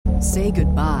Say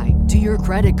goodbye to your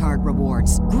credit card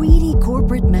rewards. Greedy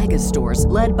corporate mega stores,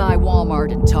 led by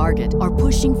Walmart and Target, are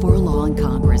pushing for a law in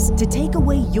Congress to take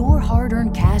away your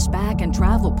hard-earned cash back and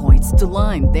travel points to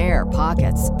line their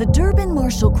pockets. The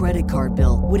Durbin-Marshall credit card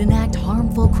bill would enact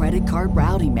harmful credit card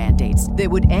routing mandates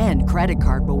that would end credit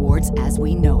card rewards as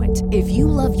we know it. If you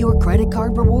love your credit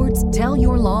card rewards, tell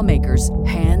your lawmakers,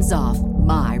 hands off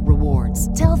my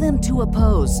rewards. Tell them to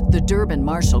oppose the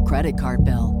Durbin-Marshall credit card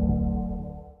bill.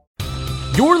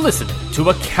 You're listening to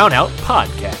a Countout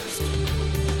Podcast.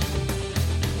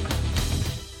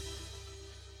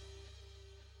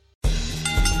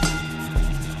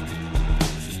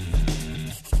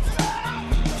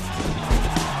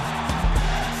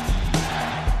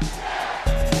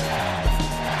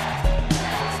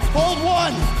 Hold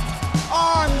one,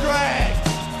 arm drag.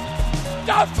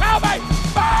 Don't tell me!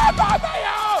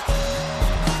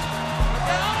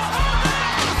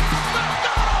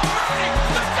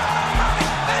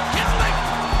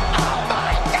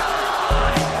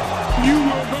 You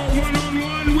will go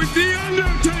one-on-one with The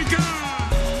Undertaker!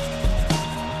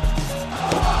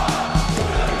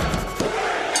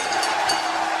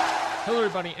 Hello,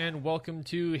 everybody, and welcome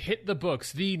to Hit the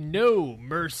Books, the No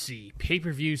Mercy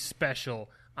pay-per-view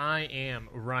special. I am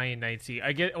Ryan Knightsey.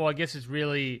 I guess it's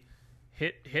really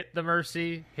hit the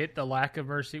mercy, hit the lack of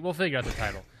mercy. We'll figure out the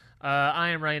title. I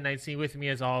am Ryan Knightsey. With me,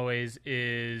 as always,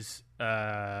 is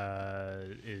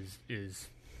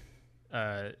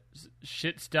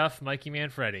shit stuff Mikey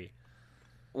Manfredi.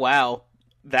 Wow,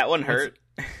 that one hurt.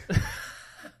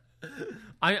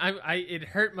 It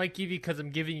hurt Mikey because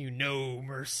I'm giving you no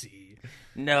mercy.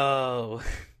 No.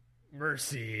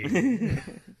 Mercy.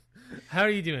 How are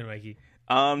you doing, Mikey?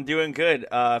 Doing good.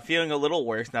 Feeling a little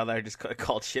worse now that I just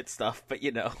called shit stuff, but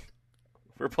you know,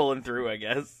 we're pulling through, I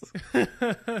guess. For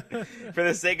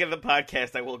the sake of the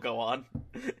podcast, I will go on.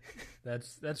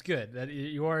 That's good. That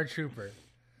you are a trooper.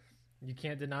 You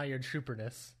can't deny your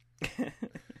trooperness.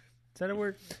 Is that a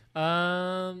word?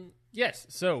 Yes.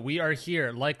 So we are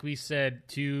here, like we said,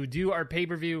 to do our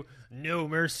pay-per-view, No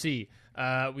Mercy.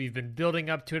 We've been building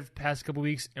up to it for the past couple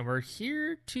weeks, and we're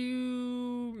here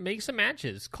to make some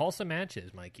matches, call some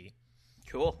matches, Mikey.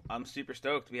 Cool. I'm super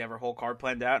stoked. We have our whole card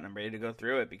planned out, and I'm ready to go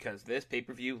through it because this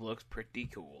pay-per-view looks pretty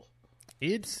cool.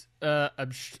 It's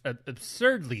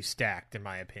absurdly stacked, in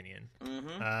my opinion.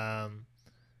 Mm-hmm.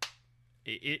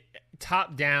 It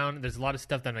top down. There's a lot of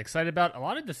stuff that I'm excited about. A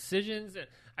lot of decisions.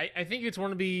 I think it's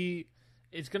going to be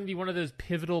one of those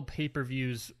pivotal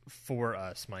pay-per-views for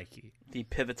us, Mikey. The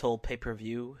pivotal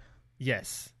pay-per-view.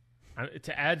 Yes.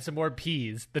 To add some more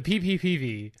P's, the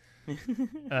PPPV.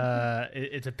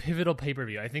 It's a pivotal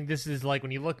pay-per-view. I think this is like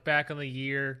when you look back on the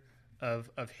year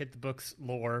of Hit the Books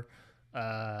lore.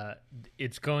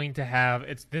 This is going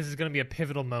to be a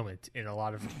pivotal moment in a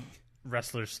lot of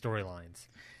wrestlers' storylines.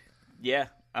 Yeah,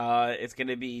 it's going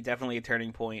to be definitely a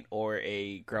turning point or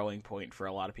a growing point for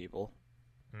a lot of people.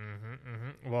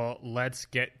 Well, let's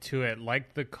get to it.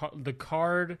 Like the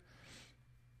card,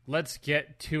 let's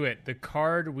get to it. The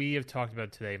card we have talked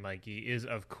about today, Mikey, is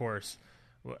of course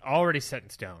already set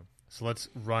in stone. So let's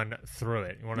run through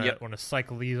it. You want to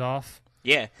cycle these off?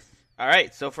 Yeah. All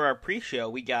right. So for our pre-show,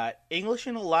 we got English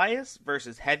and Elias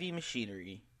versus Heavy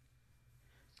Machinery.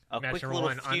 A quick little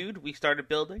feud we started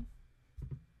building.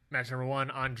 Match number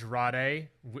 1, Andrade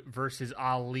versus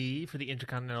Ali for the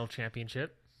Intercontinental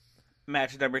Championship.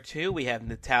 Match number 2, we have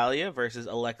Natalya versus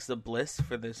Alexa Bliss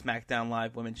for the SmackDown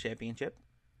Live Women's Championship.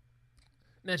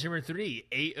 Match number 3,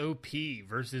 AOP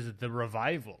versus The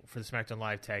Revival for the SmackDown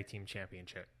Live Tag Team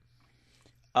Championship.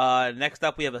 Next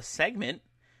up, we have a segment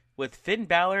with Finn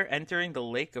Balor entering the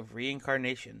Lake of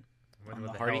Reincarnation. What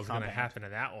the hell is going to happen to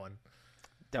that one?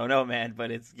 Don't know, man, but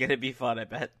it's going to be fun, I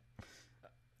bet.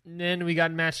 And then we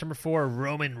got match number 4,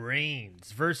 Roman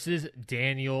Reigns versus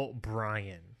Daniel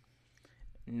Bryan.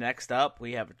 Next up,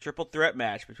 we have a triple threat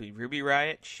match between Ruby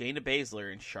Riott, Shayna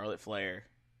Baszler, and Charlotte Flair.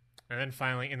 And then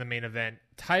finally, in the main event,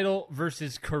 title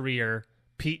versus career,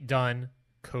 Pete Dunne,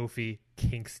 Kofi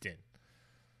Kingston.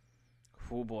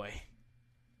 Oh boy.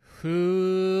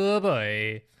 Oh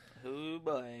boy. Oh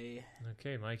boy.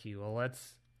 Okay, Mikey. Well,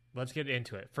 let's get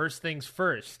into it. First things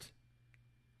first.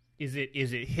 Is it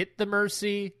hit the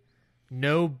mercy?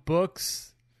 No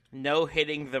books? No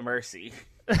hitting the mercy.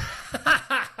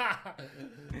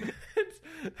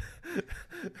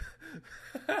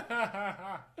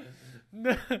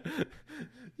 No,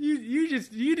 you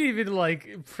didn't even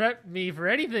like prep me for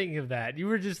anything of that. You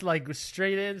were just like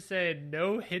straight in saying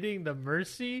no hitting the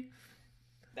mercy.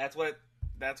 That's what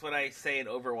I say in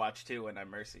Overwatch 2 when I'm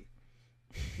Mercy.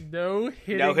 No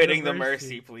hitting. No hitting the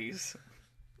mercy, please.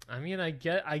 I mean, I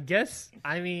guess.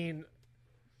 I mean,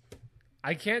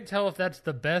 I can't tell if that's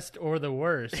the best or the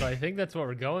worst, so I think that's what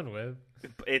we're going with.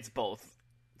 It's both.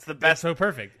 It's the That's best. so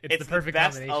perfect. It's the perfect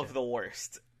best combination. of the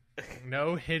worst.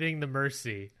 No hitting the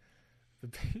mercy.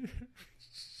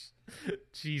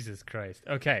 Jesus Christ.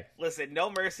 Okay. Listen,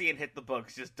 no mercy and hit the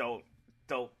books. Just don't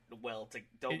mesh well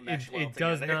together. It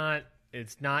does not.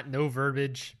 It's not no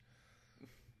verbiage.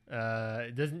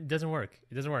 It doesn't work.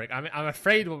 It doesn't work. I'm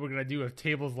afraid what we're gonna do with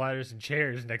tables, ladders, and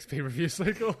chairs next pay-per-view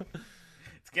cycle.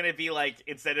 It's gonna be like,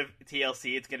 instead of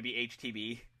TLC, it's gonna be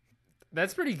HTB.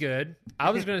 That's pretty good. I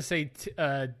was gonna say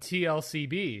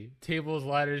TLCB: tables,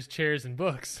 ladders, chairs, and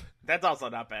books. That's also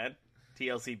not bad.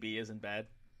 TLCB isn't bad.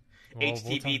 Well,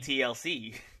 HTB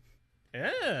TLC.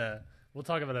 Yeah. We'll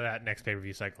talk about that next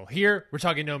pay-per-view cycle. Here, we're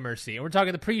talking No Mercy, and we're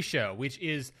talking the pre-show, which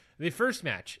is the first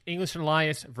match, English and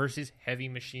Elias versus Heavy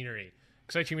Machinery.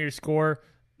 Excitometer score,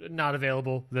 not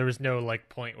available. There was no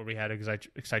point where we had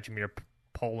Excitometer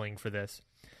polling for this.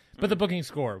 But the booking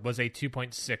score was a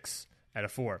 2.6 out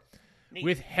of 4. Neat.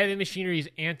 With Heavy Machinery's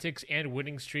antics and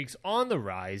winning streaks on the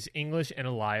rise, English and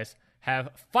Elias have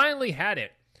finally had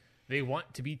it. They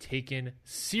want to be taken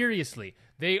seriously.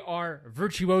 They are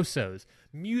virtuosos,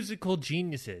 musical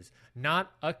geniuses,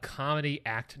 not a comedy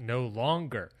act no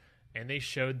longer. And they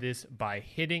showed this by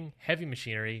hitting Heavy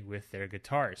Machinery with their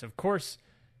guitars. Of course,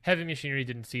 Heavy Machinery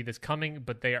didn't see this coming,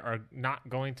 but they are not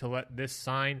going to let this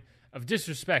sign of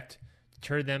disrespect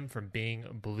deter them from being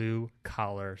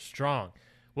blue-collar strong.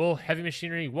 Will Heavy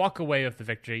Machinery walk away with the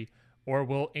victory, or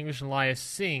will English and Elias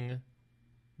sing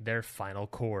their final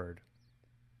chord?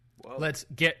 Whoa. Let's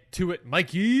get to it,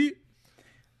 Mikey.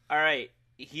 All right.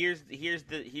 Here's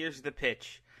the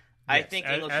pitch. I Yes, think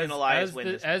English and Elias win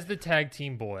this. As the tag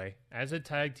team boy, as a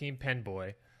tag team pen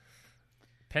boy.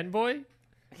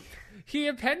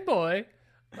 Here, pen boy.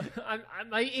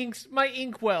 My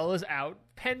ink well is out.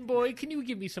 Pen boy, can you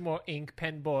give me some more ink,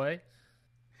 pen boy?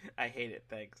 I hate it.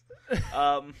 Thanks.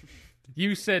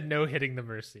 You said no hitting the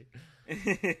mercy.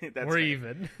 That's We're fair.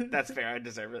 even. That's fair. I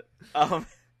deserve it.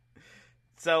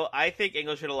 So I think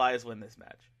English and Elias win this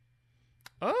match.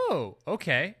 Oh,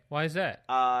 okay. Why is that?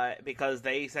 Because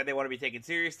they said they want to be taken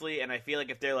seriously, and I feel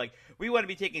like if they're like, we want to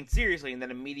be taken seriously, and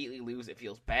then immediately lose, it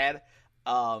feels bad.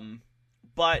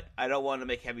 But I don't want to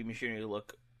make Heavy Machinery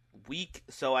look weak,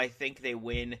 so I think they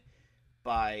win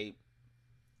by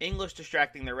English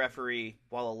distracting the referee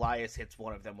while Elias hits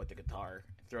one of them with the guitar,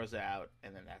 throws it out,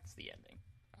 and then that's the ending.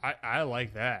 I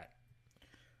like that.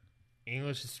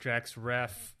 English distracts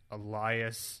ref.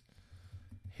 Elias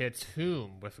hits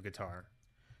whom with a guitar?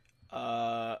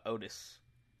 Otis.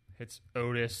 Hits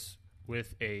Otis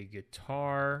with a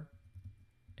guitar,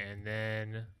 and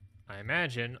then I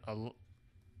imagine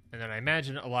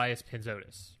Elias pins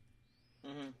Otis.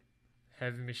 Mm-hmm.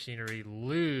 Heavy Machinery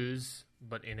lose,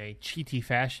 but in a cheaty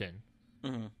fashion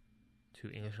to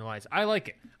English and Elias. I like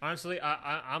it. Honestly,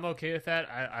 I'm okay with that.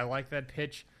 I like that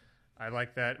pitch. I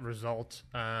like that result.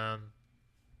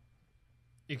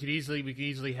 We could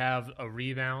easily have a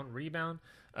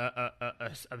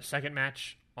a second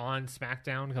match on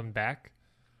SmackDown coming back.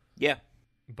 Yeah.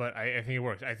 But I think it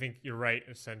works. I think you're right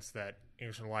in the sense that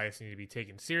English and Elias need to be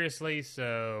taken seriously,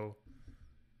 so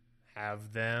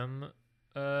have them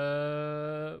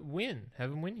win. Have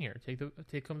them win here.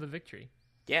 Take home the victory.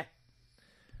 Yeah.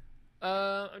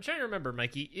 I'm trying to remember,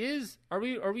 Mikey. Are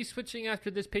we switching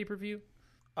after this pay-per-view?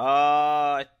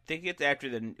 I think it's after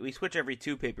we switch every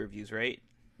 2 pay-per-views, right?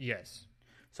 Yes.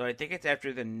 So I think it's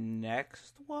after the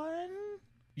next one.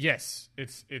 Yes,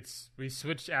 it's we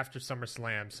switched after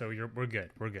SummerSlam, so we're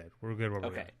good. We're good where we're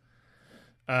Okay.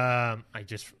 going. I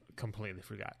just completely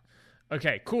forgot.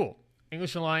 Okay, cool.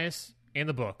 English Elias and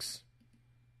the books.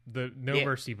 The No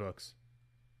Mercy books.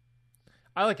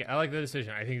 I like it. I like the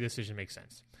decision. I think the decision makes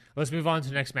sense. Let's move on to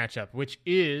the next matchup, which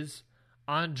is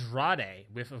Andrade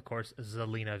with, of course,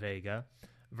 Zelina Vega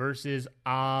versus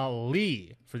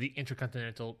Ali for the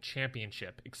Intercontinental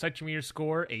Championship. Excitometer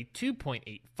score, a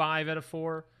 2.85 out of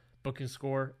 4. Booking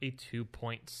score, a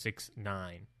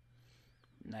 2.69.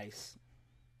 Nice.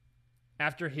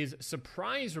 After his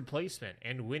surprise replacement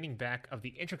and winning back of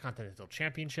the Intercontinental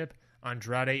Championship,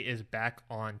 Andrade is back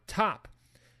on top.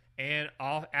 And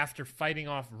after fighting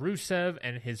off Rusev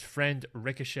and his friend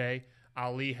Ricochet,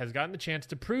 Ali has gotten the chance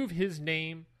to prove his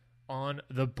name on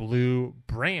the blue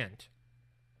brand.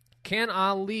 Can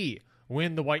Ali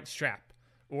win the white strap,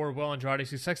 or will Andrade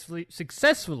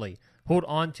successfully hold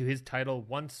on to his title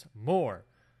once more?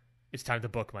 It's time to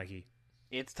book, Mikey.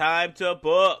 It's time to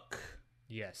book.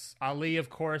 Yes. Ali, of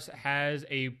course, has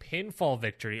a pinfall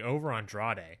victory over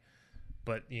Andrade,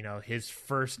 but, his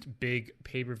first big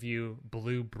pay-per-view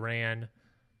blue brand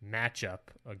matchup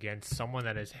against someone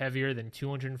that is heavier than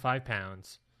 205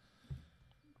 pounds.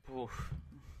 Oof.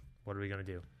 What are we going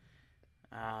to do?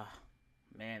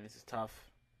 Man, this is tough.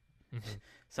 Mm-hmm.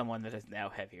 Someone that is now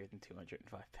heavier than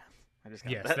 205 pounds. I just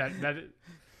got Yes, that. that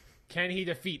can he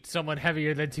defeat someone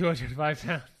heavier than 205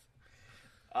 pounds?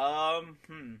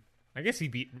 I guess he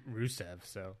beat Rusev,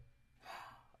 so.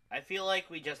 I feel like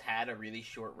we just had a really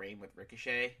short reign with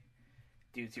Ricochet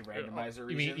due to randomizer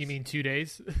reasons. You mean 2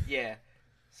 days? Yeah.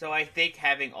 So I think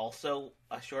having also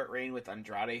a short reign with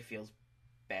Andrade feels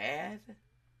bad.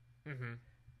 Mm-hmm.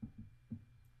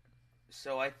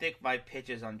 So I think my pitch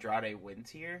is Andrade wins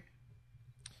here.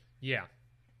 Yeah.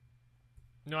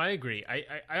 No, I agree.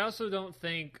 I also don't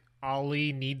think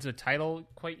Ali needs a title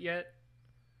quite yet.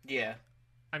 Yeah.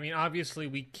 I mean, obviously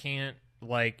we can't,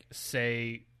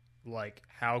 say,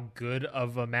 how good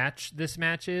of a match this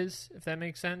match is, if that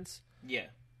makes sense. Yeah.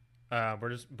 We're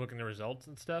just booking the results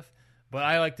and stuff. But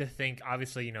I like to think,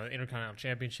 obviously, the Intercontinental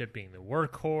Championship being the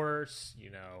workhorse,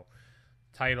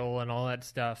 title and all that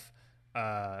stuff,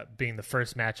 being the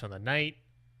first match on the night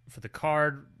for the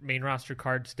card, main roster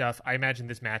card stuff. I imagine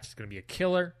this match is going to be a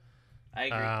killer. I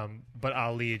agree. But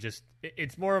Ali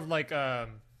it's more of like a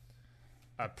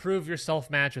prove yourself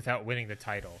match without winning the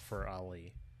title for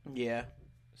Ali. Yeah.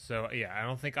 So, yeah, I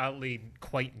don't think Ali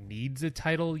quite needs a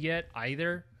title yet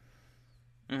either.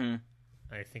 Mm-hmm.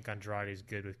 I think Andrade's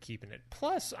good with keeping it.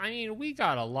 Plus, I mean, we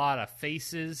got a lot of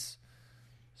faces.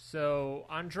 So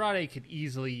Andrade could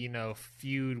easily,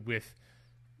 feud with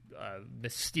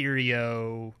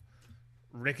Mysterio,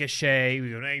 Ricochet.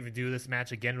 We don't even do this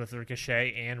match again with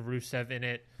Ricochet and Rusev in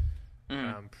it.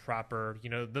 Proper,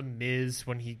 The Miz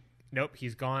when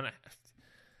he's gone.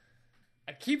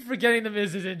 I keep forgetting The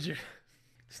Miz is injured.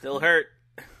 Still hurt.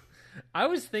 I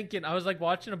was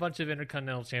watching a bunch of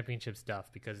Intercontinental Championship stuff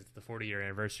because it's the 40-year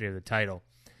anniversary of the title.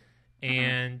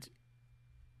 And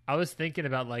I was thinking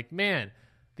about, man,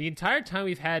 the entire time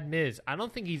we've had Miz, I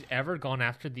don't think he's ever gone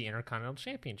after the Intercontinental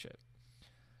Championship.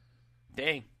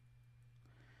 Dang.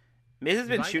 Miz has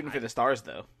been shooting for the stars,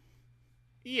 though.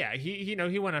 Yeah, he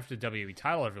went after the WWE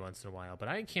title every once in a while, but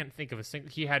I can't think of a single.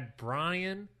 He had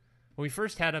Bryan when we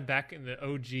first had him back in the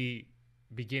OG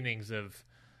beginnings of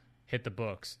Hit the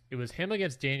Books. It was him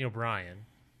against Daniel Bryan,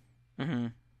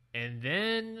 and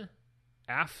then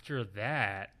after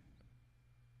that,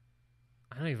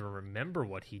 I don't even remember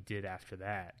what he did after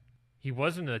that. He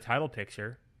wasn't in the title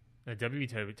picture, the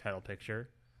WWE title picture,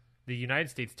 the United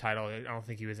States title. I don't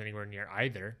think he was anywhere near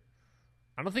either.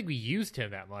 I don't think we used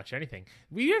him that much. Anything.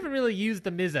 We haven't really used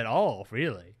the Miz at all,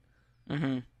 really.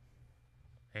 Man.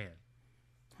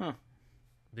 Huh.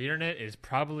 The internet is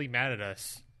probably mad at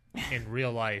us in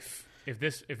real life. If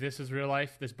this is real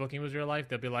life, this booking was real life,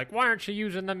 they'll be like, why aren't you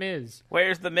using the Miz?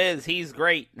 Where's the Miz? He's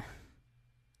great.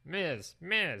 Miz.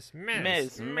 Miz.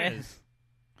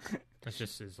 That's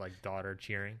just his daughter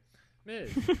cheering.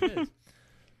 Miz.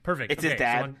 Perfect. It's his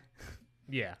dad.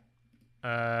 Yeah.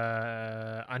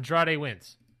 Andrade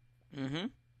wins.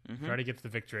 Andrade gets the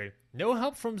victory. No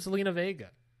help from Zelina Vega.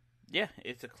 Yeah, I think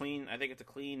it's a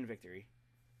clean victory.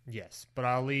 Yes, but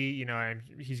Ali,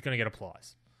 he's going to get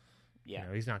applause. Yeah.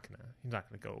 He's not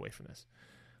gonna go away from this.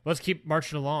 Let's keep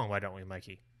marching along, why don't we,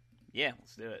 Mikey? Yeah,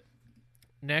 let's do it.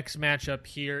 Next matchup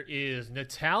here is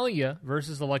Natalya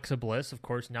versus Alexa Bliss. Of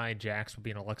course, Nia Jax will be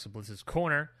in Alexa Bliss's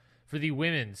corner for the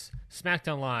Women's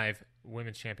SmackDown Live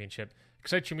Women's Championship.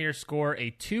 Excite Meter score a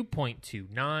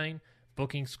 2.29.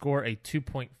 Booking score a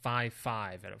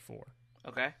 2.55 out of 4.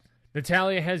 Okay.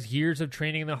 Natalya has years of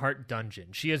training in the Heart Dungeon.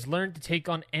 She has learned to take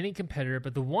on any competitor,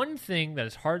 but the one thing that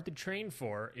is hard to train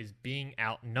for is being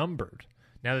outnumbered.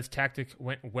 Now, this tactic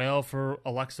went well for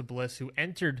Alexa Bliss, who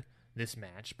entered this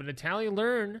match, but Natalya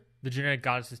learned the Genetic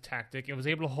Goddess's tactic and was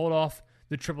able to hold off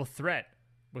the triple threat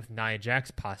with Nia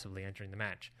Jax possibly entering the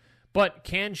match. But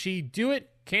can she do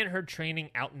it? Can her training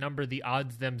outnumber the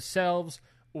odds themselves?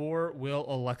 Or will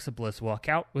Alexa Bliss walk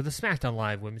out with a SmackDown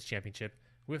Live Women's Championship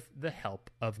with the help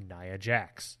of Nia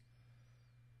Jax?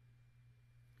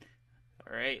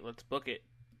 All right, let's book it.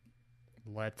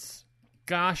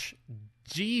 Gosh,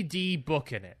 GD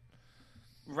booking it.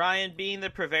 Ryan, being the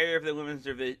purveyor of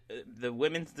the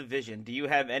women's division, do you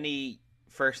have any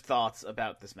first thoughts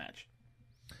about this match?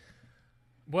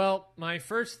 Well, my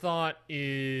first thought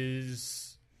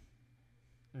is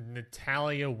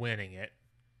Natalya winning it.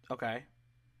 Okay.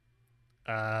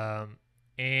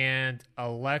 And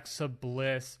Alexa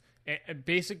Bliss.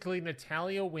 Basically,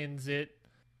 Natalya wins it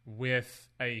with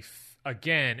a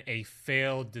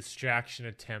failed distraction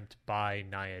attempt by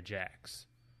Nia Jax.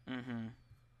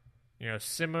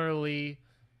 Similarly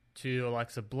to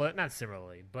Alexa Bliss, not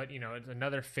similarly, but it's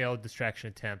another failed distraction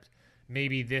attempt.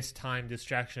 maybe this time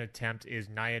distraction attempt is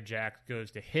Nia Jax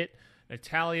goes to hit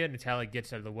Natalya. Natalya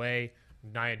gets out of the way.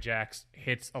 Nia Jax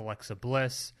hits Alexa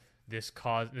Bliss. This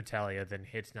caused Natalya then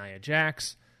hits Nia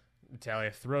Jax.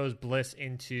 Natalya throws Bliss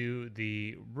into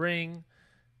the ring,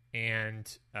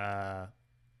 and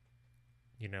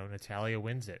Natalya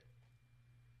wins it.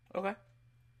 Okay.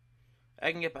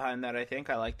 I can get behind that, I think.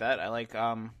 I like that. I like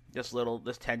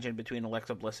this tension between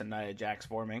Alexa Bliss and Nia Jax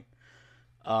forming.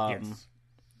 Yes.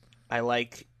 I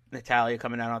like Natalya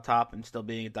coming out on top and still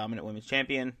being a dominant women's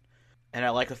champion. And I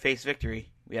like a face victory.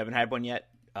 We haven't had one yet.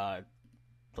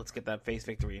 Let's get that face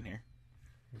victory in here.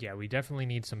 Yeah, we definitely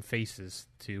need some faces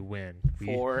to win.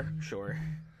 For sure.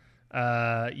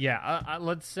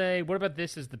 Let's say, what about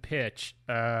this as the pitch?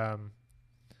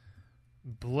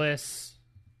 Bliss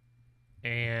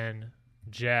and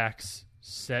Jax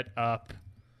set up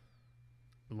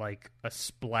like a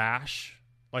splash.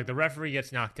 Like the referee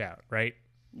gets knocked out, right?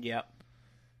 Yep.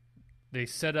 They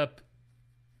set up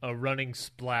a running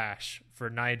splash for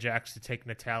Nia Jax to take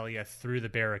Natalya through the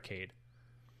barricade.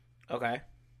 Okay.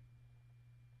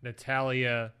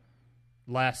 Natalya,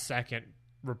 last second,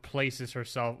 replaces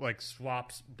herself, like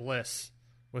swaps Bliss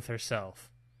with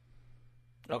herself.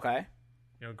 Okay.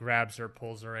 Grabs her,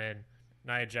 pulls her in.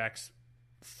 Nia Jax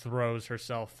throws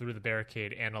herself through the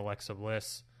barricade and Alexa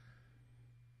Bliss.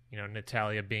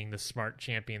 Natalya, being the smart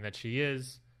champion that she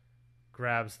is,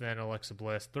 grabs then Alexa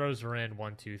Bliss, throws her in,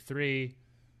 1, 2, 3,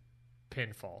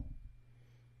 pinfall.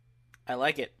 I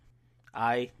like it.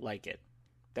 I like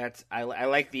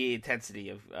the intensity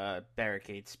of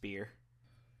barricade spear.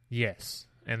 Yes.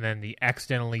 And then the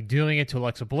accidentally doing it to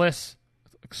Alexa Bliss,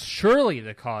 surely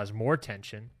to cause more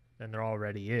tension than there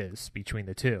already is between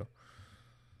the two.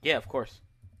 Yeah, of course.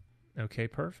 Okay,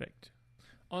 perfect.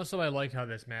 Also, I like how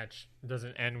this match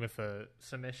doesn't end with a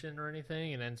submission or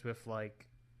anything. It ends with like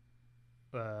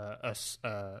a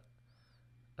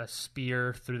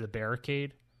spear through the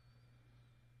barricade.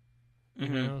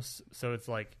 Mm-hmm. So it's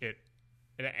like it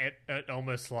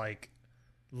almost like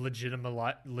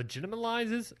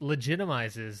legitimizes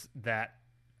that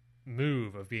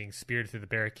move of being speared through the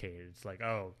barricade. It's like,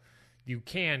 oh, you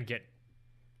can get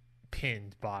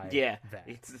pinned by that.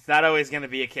 It's not always going to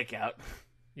be a kick out.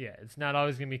 Yeah, it's not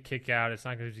always going to be kick out. It's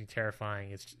not going to be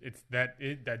terrifying. It's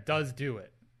that does do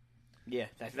it. Yeah,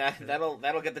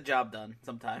 that'll get the job done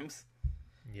sometimes.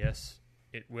 Yes,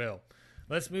 it will.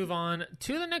 Let's move on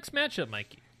to the next matchup,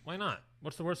 Mikey. Why not?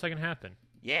 What's the worst that can happen?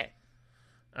 Yeah.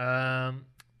 The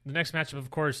next matchup, of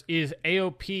course, is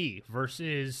AOP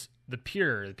versus The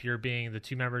Pure. The Pure being the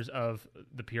two members of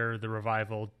The Pure, The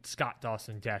Revival, Scott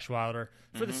Dawson, Dash Wilder,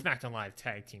 for the SmackDown Live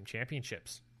Tag Team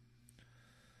Championships.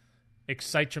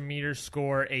 Excitometers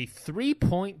score a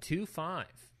 3.25.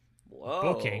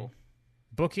 Whoa.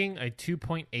 Booking a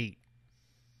 2.8.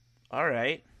 All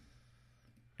right.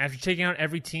 After taking out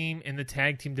every team in the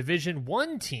tag team division,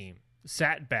 one team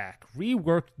sat back,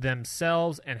 reworked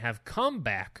themselves, and have come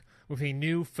back with a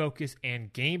new focus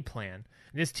and game plan.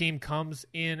 And this team comes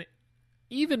in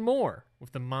even more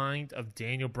with the mind of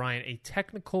Daniel Bryan, a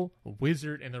technical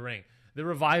wizard in the ring. The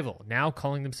Revival, now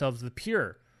calling themselves The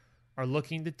Pure, are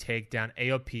looking to take down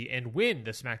AOP and win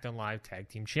the SmackDown Live Tag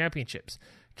Team Championships.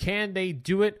 Can they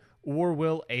do it, or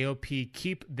will AOP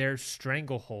keep their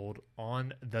stranglehold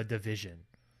on the division?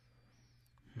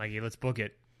 Mikey, let's book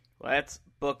it. Let's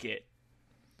book it.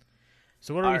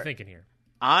 So what are we thinking here?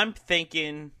 I'm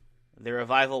thinking the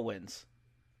Revival wins.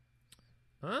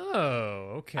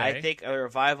 Oh, okay. I think a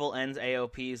Revival ends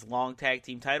AOP's long tag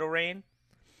team title reign,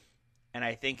 and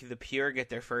I think the Pure get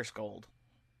their first gold.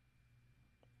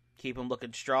 Keep them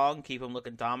looking strong, keep them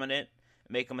looking dominant,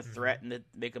 make them a threat, and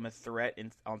make them a threat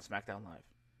on SmackDown Live.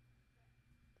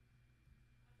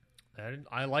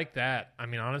 I like that. I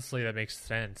mean, honestly, that makes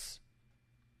sense.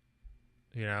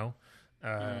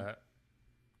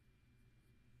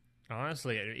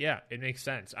 Honestly, yeah, it makes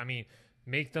sense. I mean,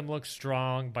 make them look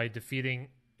strong by defeating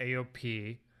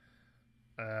AOP.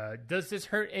 Does this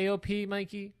hurt AOP,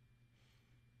 Mikey?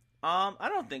 I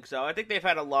don't think so. I think they've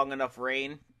had a long enough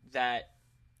reign that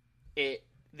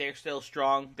they're still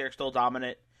strong, they're still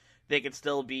dominant. They can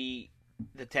still be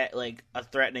a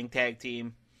threatening tag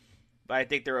team. But I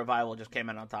think the Revival just came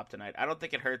in on top tonight. I don't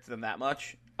think it hurts them that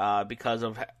much because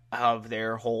of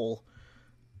their whole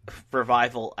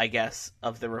revival, I guess,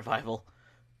 of the Revival.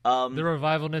 The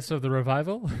revivalness of the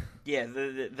Revival? Yeah,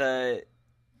 the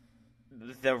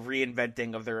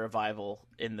reinventing of the Revival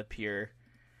in the Pure.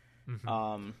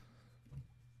 Mm-hmm.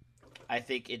 I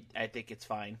think it's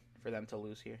fine for them to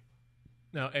lose here.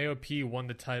 Now, AOP won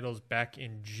the titles back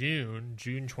in June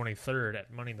 23rd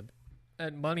at Money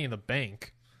in the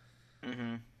Bank.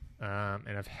 Mm-hmm. and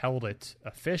have held it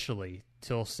officially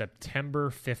till September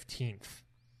 15th.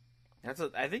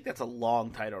 I think that's a long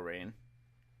title reign.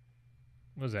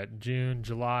 What was that? June,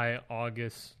 July,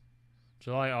 August,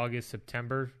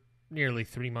 September. Nearly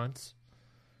 3 months.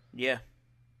 Yeah.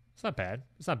 It's not bad.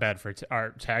 It's not bad for our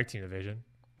tag team division.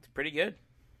 It's pretty good.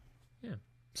 Yeah.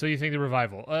 So you think the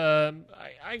Revival?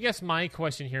 I guess my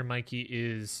question here, Mikey,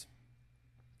 is: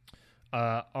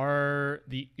 are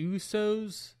the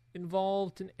Usos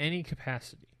involved in any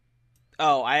capacity?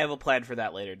 Oh, I have a plan for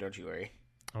that later. Don't you worry.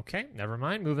 Okay, never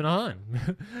mind. Moving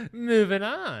on. Moving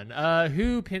on.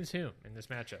 Who pins whom in this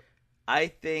matchup? I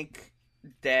think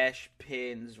Dash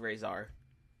pins Razor.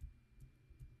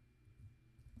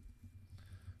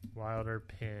 Wilder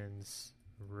pins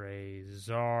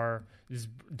Razor.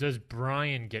 Does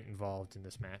Brian get involved in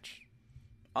this match?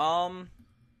 Or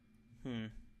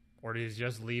does he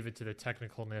just leave it to the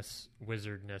technicalness,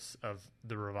 wizardness of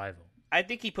the Revival? I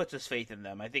think he puts his faith in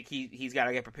them. I think he's got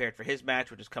to get prepared for his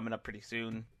match, which is coming up pretty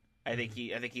soon. I think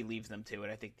he leaves them to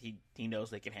it. I think he knows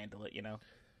they can handle it.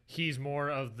 He's more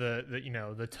of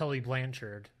the Tully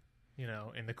Blanchard,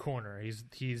 in the corner. He's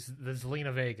the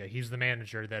Zelina Vega. He's the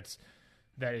manager that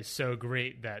is so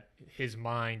great that his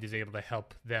mind is able to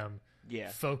help them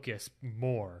focus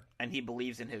more. And he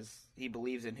believes in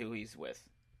who he's with.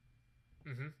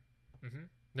 Mm-hmm. Mm-hmm.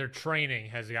 Their training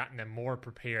has gotten them more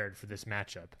prepared for this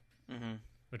matchup,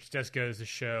 which just goes to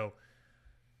show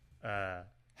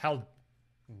how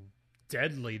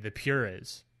deadly the Pure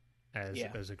is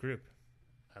as a group.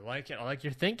 I like it. I like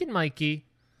your thinking, Mikey.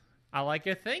 I like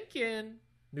your thinking.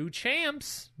 New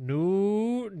champs.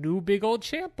 New big old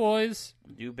champ boys.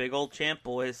 New big old champ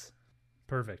boys.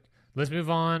 Perfect. Let's move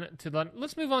on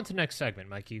to next segment,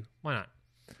 Mikey. Why not?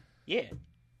 Yeah.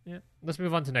 Yeah. Let's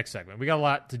move on to next segment. We got a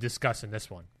lot to discuss in this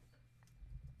one.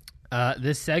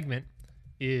 This segment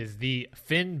is the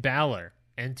Finn Balor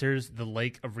enters the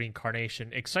Lake of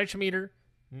Reincarnation. Excite meter,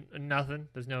 nothing.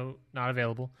 There's not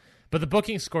available. But the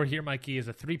booking score here, Mikey, is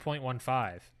a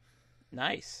 3.15.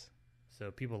 Nice.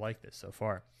 So people like this so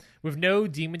far. With no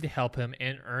demon to help him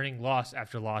and earning loss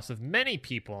after loss of many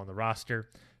people on the roster,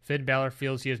 Finn Balor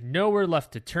feels he has nowhere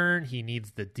left to turn. He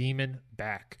needs the demon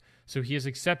back. So he has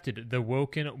accepted the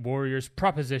Woken Warriors'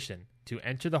 proposition to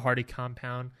enter the Hardy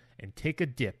compound and take a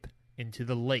dip into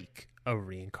the Lake of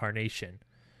Reincarnation.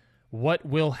 What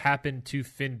will happen to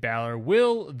Finn Balor?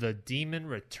 Will the demon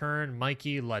return?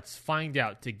 Mikey, let's find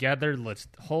out together. Let's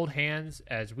hold hands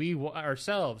as we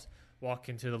ourselves walk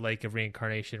into the Lake of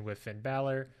Reincarnation with Finn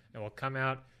Balor, and we'll come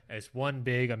out as one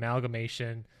big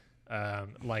amalgamation.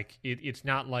 It's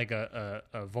not like a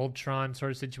Voltron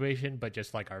sort of situation, but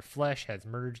just like our flesh has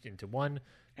merged into one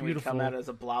and beautiful. We come out as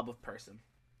a blob of person.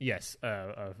 Yes,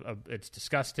 it's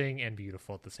disgusting and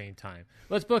beautiful at the same time.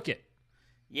 Let's book it.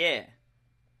 Yeah.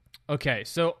 Okay,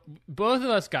 so both of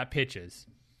us got pitches.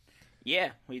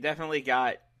 Yeah, we definitely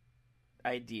got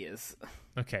ideas.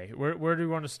 Okay, where do we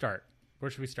want to start? Where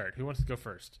should we start? Who wants to go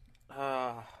first?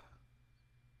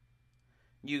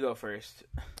 You go first.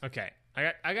 Okay,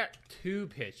 I got two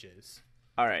pitches.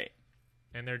 All right.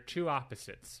 And they're two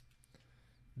opposites.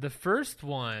 The first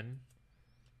one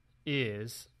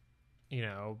is,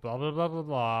 blah, blah, blah, blah,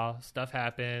 blah. Stuff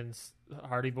happens.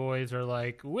 Hardy Boys are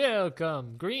like,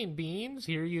 welcome, green beans,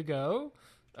 here you go.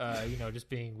 Just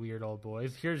being weird old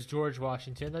boys. Here's George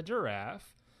Washington, the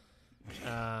giraffe.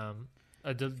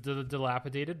 A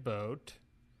dilapidated boat.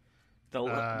 The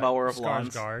mower of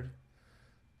lawns. Skarsgård.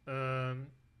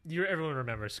 Everyone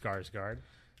remembers Skarsgård.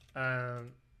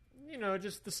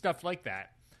 Just the stuff like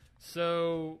that.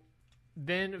 So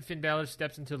then Finn Balor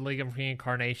steps into the League of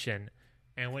Reincarnation,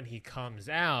 and when he comes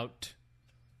out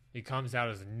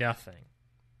as nothing.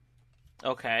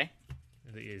 Okay.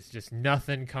 It's just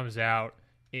nothing comes out.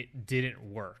 It didn't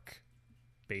work,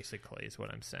 basically, is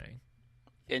what I'm saying.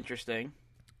 Interesting.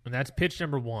 And that's pitch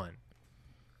number one.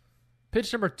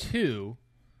 Pitch number two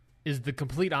is the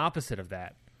complete opposite of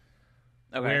that.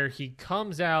 Okay. Where he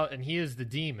comes out and he is the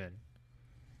demon,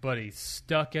 but he's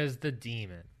stuck as the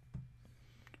demon.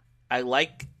 I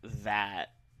like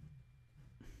that.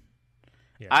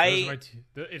 Yeah,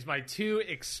 it's my two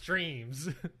extremes.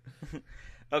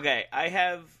 Okay, I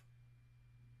have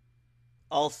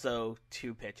also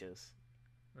two pitches.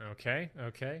 Okay.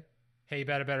 Hey,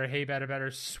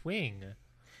 better, swing.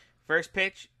 First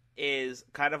pitch is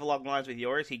kind of along the lines with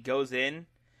yours. He goes in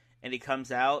and he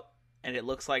comes out and it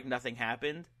looks like nothing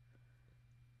happened.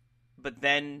 But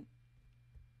then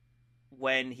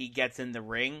when he gets in the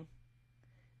ring,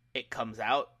 it comes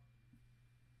out.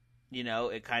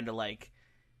 It kind of like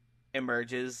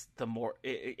emerges the more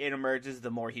it emerges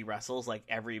the more he wrestles. Like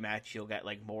every match he'll get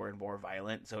like more and more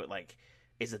violent. So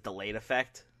is a delayed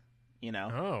effect, you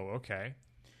know. Oh, okay.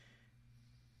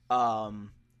 And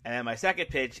then my second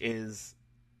pitch is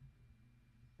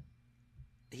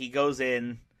he goes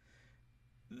in,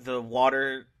 the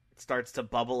water starts to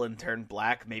bubble and turn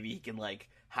black. Maybe he can like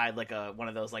hide like one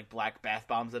of those like black bath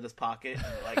bombs in his pocket. And,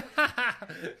 like,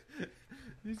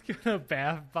 he's got a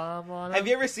bath bomb on him. have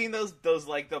you ever seen those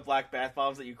like the black bath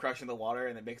bombs that you crush in the water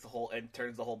and it makes and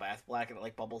turns the whole bath black and it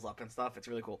like bubbles up and stuff? It's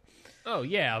really cool. Oh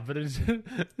yeah, but it's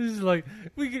this is like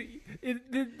this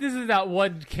is not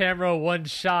one camera, one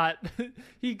shot.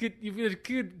 You could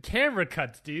good camera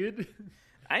cuts, dude.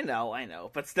 I know,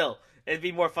 but still, it'd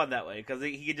be more fun that way because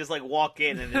he could just like walk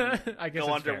in and then I guess go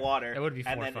that's fair. underwater. It would be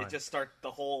and more then fun. it just starts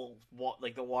the whole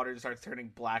like the water just starts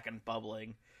turning black and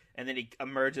bubbling, and then he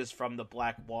emerges from the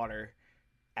black water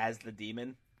as the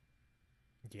demon.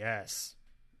 Yes.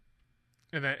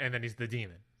 And then he's the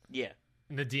demon. Yeah,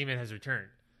 And the demon has returned.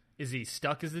 Is he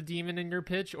stuck as the demon in your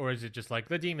pitch, or is it just like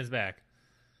the demon's back?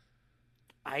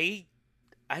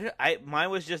 mine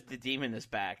was just the demon is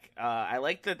back. I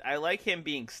like him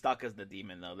being stuck as the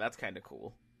demon though. That's kind of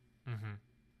cool. Mm-hmm.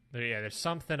 There's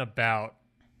something about.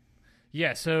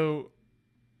 Yeah, so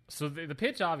the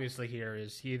pitch obviously here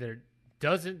is he either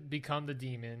doesn't become the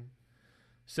demon.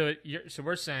 So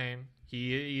we're saying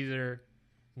he either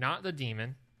not the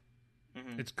demon,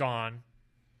 it's gone,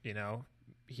 you know,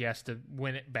 he has to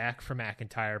win it back from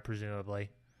McIntyre presumably.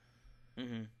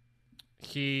 Mm-hmm.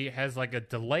 He has like a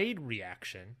delayed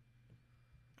reaction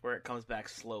Where it comes back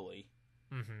slowly.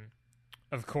 Mm-hmm.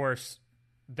 Of course,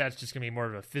 that's just gonna be more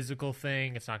of a physical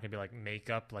thing. It's not gonna be like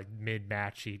makeup, like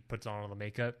mid-match he puts on all the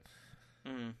makeup.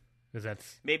 Because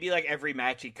that's Maybe like every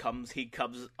match he comes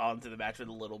onto the match with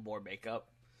a little more makeup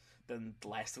than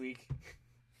last week.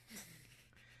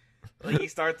 Like he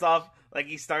starts off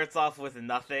with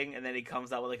nothing, and then he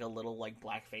comes out with like a little like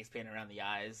black face paint around the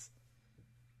eyes.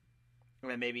 And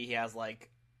then maybe he has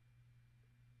like,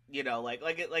 you know, like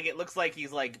it looks like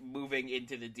he's like moving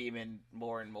into the demon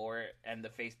more and more, and the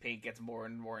face paint gets more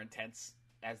and more intense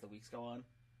as the weeks go on.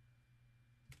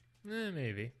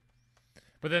 maybe.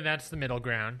 But then that's the middle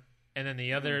ground. And then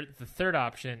the third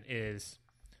option is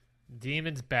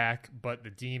demon's back, but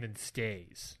the demon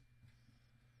stays.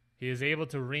 He is able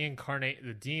to reincarnate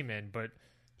the demon, but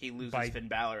He loses Finn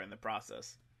Balor in the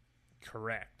process.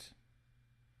 Correct.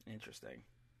 Interesting.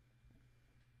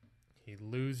 He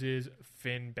loses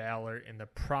Finn Balor in the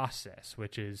process,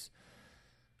 which is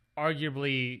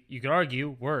arguably, you could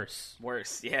argue, worse.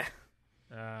 Worse, yeah.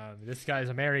 This guy's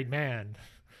a married man.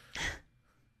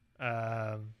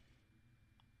 Now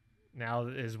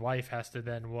his wife has to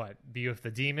then be with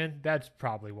the demon? That's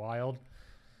probably wild.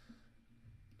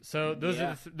 So those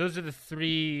are the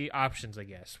three options, I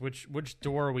guess. Which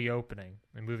door are we opening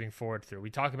and moving forward through? We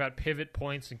talk about pivot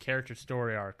points and character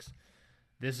story arcs.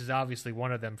 This is obviously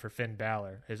one of them for Finn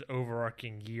Balor, his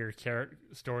overarching year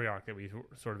story arc that we've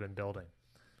sort of been building.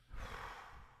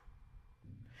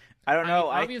 I don't know.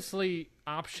 Obviously,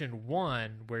 option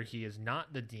one, where he is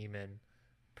not the demon,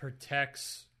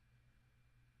 protects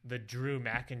the Drew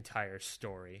McIntyre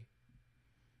story.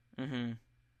 Mm-hmm.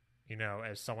 You know,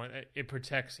 as someone, it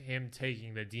protects him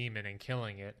taking the demon and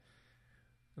killing it.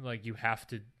 Like, you have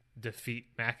to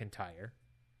defeat McIntyre.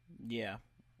 Yeah.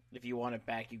 If you want it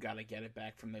back, you got to get it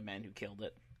back from the man who killed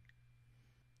it.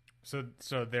 So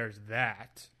there's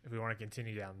that. If we want to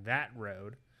continue down that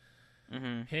road,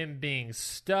 him being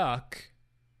stuck.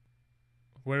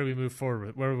 Where do we move forward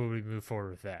with? Where will we move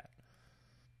forward with that?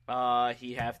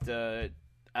 He have to.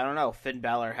 I don't know. Finn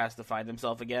Balor has to find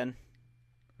himself again.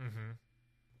 Mm-hmm.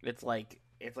 It's like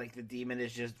the demon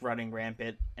is just running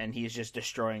rampant and he's just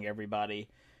destroying everybody,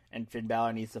 and Finn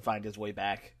Balor needs to find his way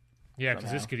back. Yeah,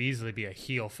 because this could easily be a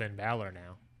heel Finn Balor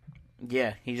now.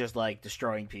 Yeah, he's just like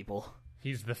destroying people.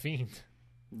 He's the Fiend.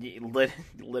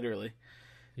 Literally.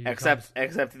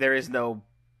 Except there is no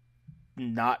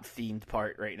not Fiend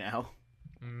part right now.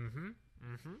 Mm-hmm.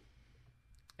 Mm-hmm.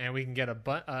 And we can get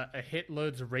a hit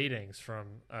loads of ratings from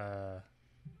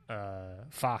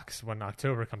Fox when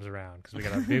October comes around, because we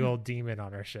got a big old demon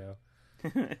on our show.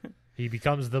 He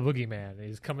becomes the boogeyman.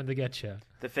 He's coming to get you.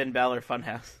 The Finn Balor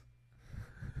Funhouse.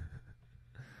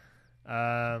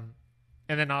 And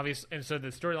then so the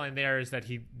storyline there is that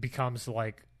he becomes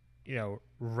like, you know,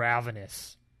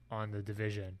 ravenous on the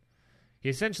division. He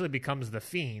essentially becomes the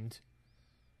Fiend,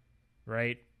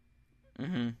 right?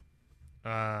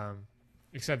 Mm-hmm.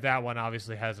 Except that one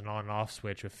obviously has an on and off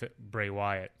switch with Bray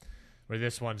Wyatt, where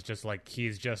this one's just like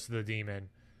he's just the demon,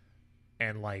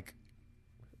 and like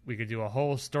we could do a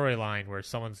whole storyline where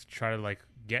someone's trying to like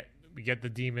get the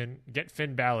demon, get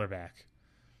Finn Balor back,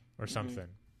 or something.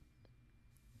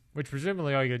 Which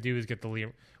presumably all you gotta do is get the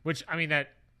Liam. Which I mean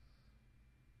that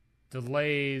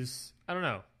delays. I don't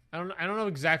know. I don't know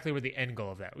exactly where the end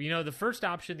goal of that. You know, the first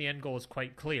option, the end goal is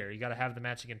quite clear. You got to have the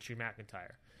match against Drew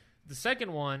McIntyre. The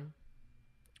second one,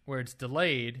 where it's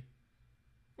delayed,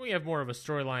 we have more of a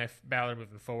storyline of Balor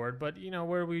moving forward. But you know,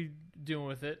 where are we doing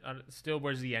with it? Still,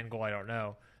 where's the end goal? I don't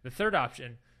know. The third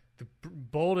option, the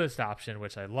boldest option,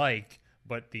 which I like,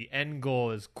 but the end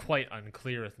goal is quite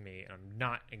unclear with me, and I'm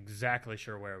not exactly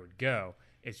sure where it would go.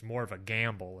 It's more of a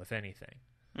gamble, if anything.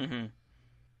 Mm-hmm.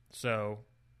 So,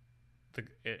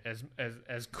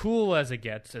 as cool as it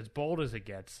gets, as bold as it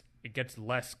gets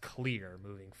less clear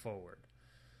moving forward.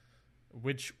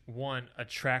 Which one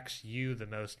attracts you the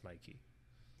most, Mikey?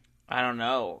 I don't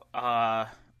know. I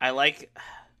like.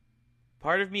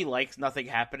 Part of me likes nothing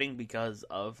happening because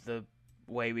of the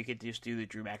way we could just do the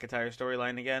Drew McIntyre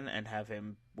storyline again and have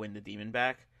him win the Demon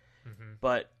back. Mm-hmm.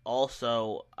 But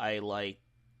also, I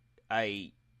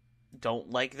don't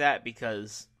like that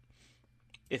because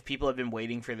if people have been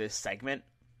waiting for this segment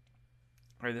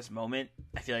or this moment,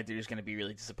 I feel like they're just going to be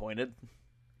really disappointed.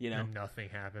 You know, and nothing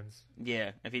happens.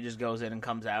 Yeah, if he just goes in and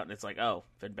comes out and it's like, oh,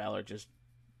 Finn Balor just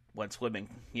went swimming.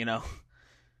 You know,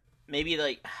 maybe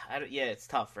like it's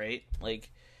tough, right? Like,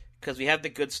 because we have the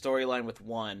good storyline with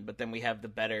one, but then we have the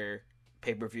better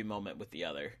pay-per-view moment with the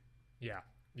other. Yeah,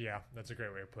 that's a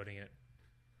great way of putting it.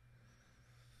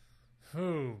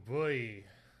 Oh boy.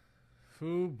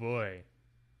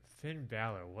 Finn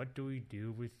Balor, what do we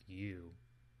do with you?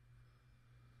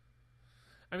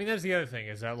 I mean, that's the other thing,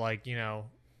 is that, like, you know,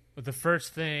 the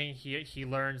first thing he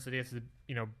learns that he has to,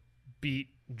 you know, beat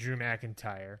Drew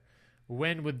McIntyre.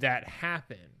 When would that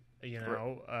happen? You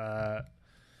know,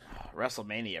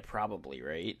 WrestleMania, probably,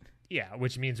 right? Yeah,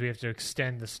 which means we have to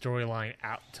extend the storyline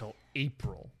out till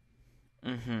April.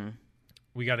 Mm-hmm.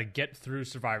 We got to get through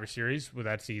Survivor Series. Well,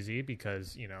 that's easy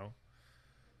because, you know,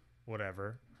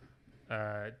 whatever.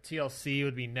 TLC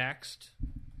would be next,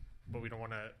 but we don't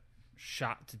want to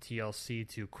shot to TLC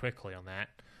too quickly on that.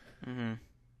 Mm-hmm.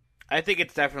 I think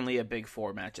it's definitely a Big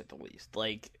Four match at the least.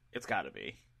 Like, it's got to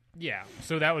be. Yeah,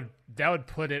 so that would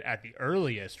put it at the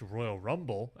earliest Royal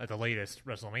Rumble, at the latest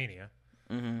WrestleMania.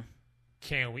 Mm-hmm.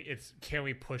 Can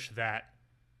we push that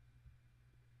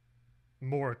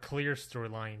more clear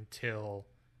storyline till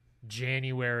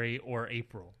January or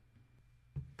April?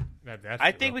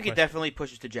 I think we could definitely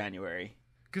push it to January.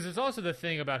 Because it's also the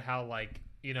thing about how, like,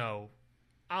 you know,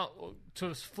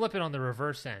 to flip it on the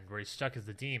reverse end where he's stuck as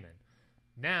the Demon.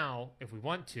 Now, if we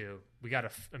want to, we got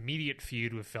an immediate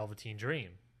feud with Velveteen Dream.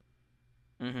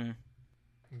 Mm-hmm.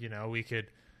 You know, we could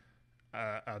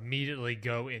immediately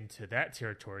go into that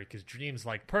territory because Dream's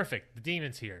like, perfect, the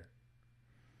Demon's here.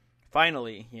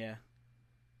 Finally, yeah.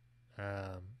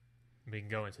 We can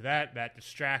go into that. That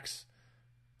distracts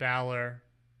Balor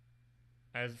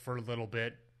for a little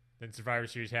bit. Then Survivor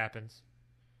Series happens.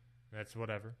 That's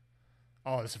whatever.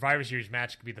 Oh, the Survivor Series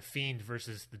match could be the Fiend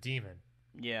versus the Demon.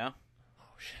 Yeah.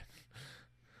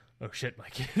 Oh shit,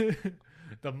 Mike.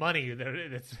 The money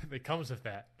that comes with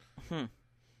that.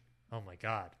 Oh my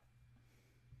god.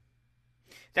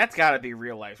 That's got to be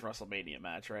real life WrestleMania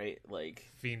match, right? Like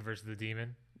Fiend versus the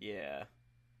Demon. Yeah.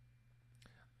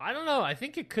 I don't know. I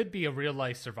think it could be a real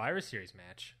life Survivor Series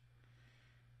match.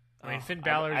 I mean, Finn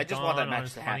Balor's I just gone want that on match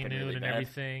his to happen honeymoon really and bad.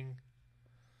 everything.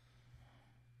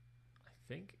 I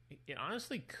think it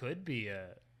honestly could be a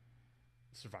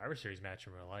Survivor Series match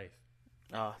in real life.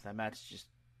 Oh, that match just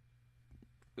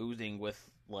oozing with,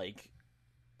 like,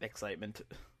 excitement.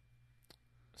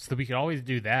 So we could always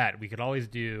do that. We could always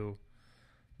do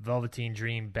Velveteen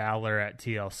Dream Balor at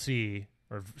TLC.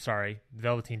 Or, sorry,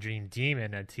 Velveteen Dream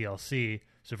Demon at TLC.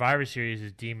 Survivor Series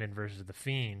is Demon versus The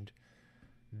Fiend.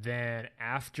 Then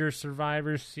after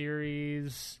Survivor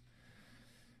Series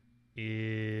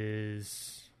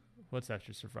is... What's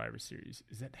after Survivor Series?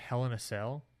 Is that Hell in a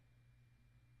Cell?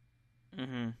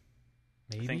 Mm-hmm.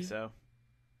 Maybe? I think so.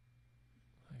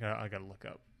 I gotta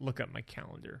look up my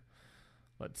calendar.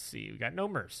 Let's see. We got No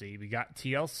Mercy. We got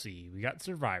TLC. We got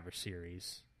Survivor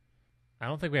Series. I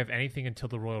don't think we have anything until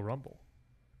the Royal Rumble.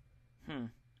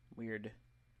 Weird.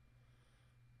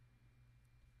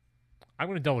 I'm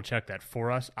going to double check that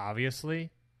for us,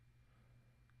 obviously.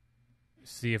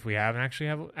 See if we actually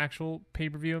have actual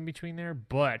pay-per-view in between there.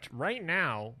 But right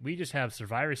now, we just have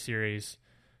Survivor Series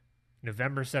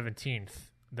November 17th.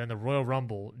 Then the Royal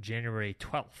Rumble January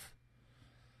 12th.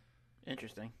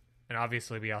 Interesting. And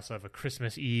obviously, we also have a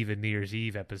Christmas Eve and New Year's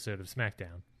Eve episode of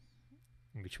SmackDown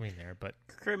in between there. But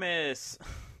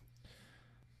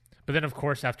then, of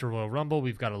course, after Royal Rumble,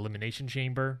 we've got Elimination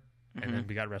Chamber, and then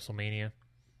we got WrestleMania.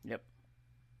 Yep.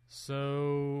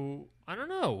 So, I don't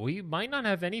know. We might not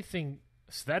have anything.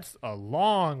 So that's a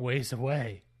long ways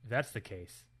away, if that's the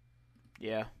case.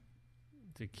 Yeah.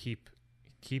 To keep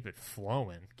it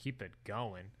flowing, keep it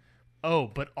going. Oh,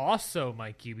 but also,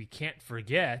 Mikey, we can't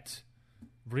forget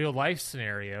real life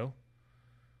scenario.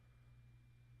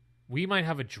 We might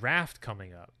have a draft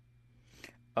coming up.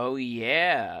 Oh,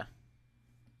 yeah.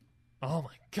 Oh,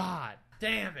 my God.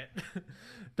 Damn it.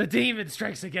 The demon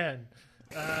strikes again.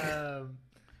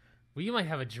 We might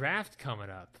have a draft coming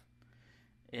up.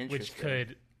 Which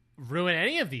could ruin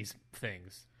any of these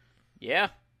things. Yeah.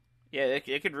 Yeah,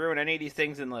 it could ruin any of these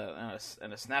things in a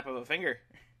snap of a finger.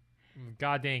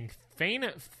 God dang.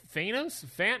 Thanos?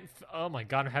 Oh, my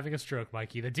God. I'm having a stroke,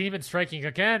 Mikey. The demon striking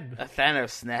again. A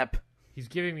Thanos snap. He's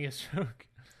giving me a stroke.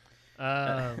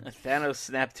 A Thanos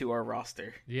snap to our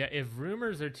roster. Yeah, if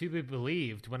rumors are to be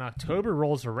believed, when October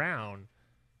rolls around,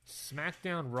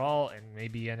 SmackDown, Raw, and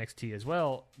maybe NXT as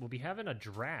well, will be having a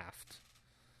draft.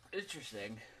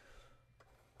 Interesting.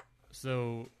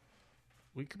 So,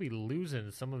 we could be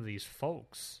losing some of these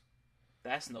folks.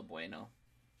 That's no bueno.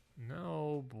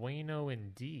 No bueno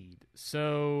indeed.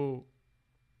 So,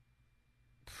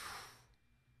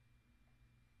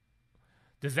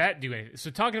 does that do anything?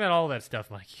 So, talking about all that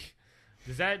stuff, Mikey,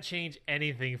 does that change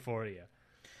anything for you?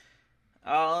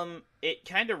 It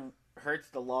kind of hurts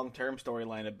the long-term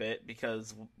storyline a bit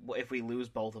because if we lose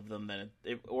both of them, then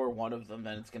or one of them,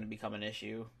 then it's going to become an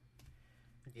issue.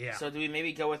 Yeah. So do we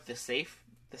maybe go with the safe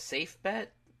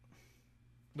bet?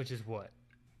 Which is what?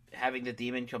 Having the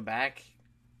demon come back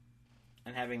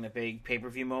and having the big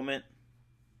pay-per-view moment?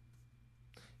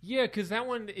 Yeah, because that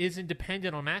one isn't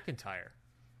dependent on McIntyre.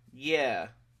 Yeah.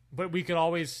 But we could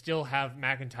always still have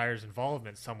McIntyre's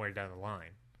involvement somewhere down the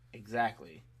line.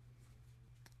 Exactly.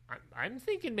 I'm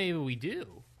thinking maybe we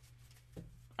do.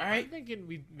 All right. I'm thinking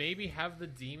we maybe have the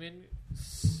demon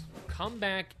come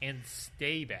back and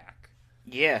stay back.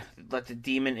 Yeah, let the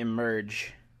demon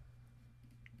emerge.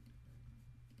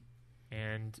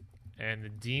 And the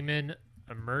demon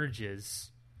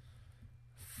emerges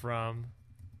from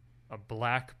a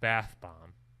black bath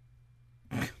bomb.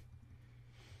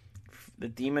 The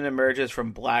demon emerges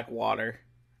from black water.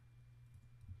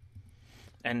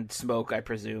 And smoke, I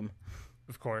presume.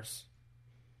 Of course.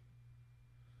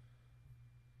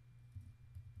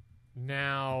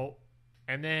 Now,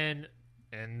 and then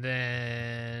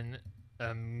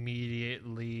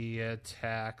immediately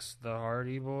attacks the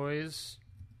Hardy Boys.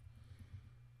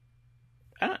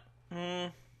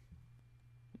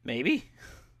 Maybe.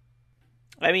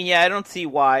 I mean, yeah, I don't see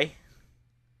why.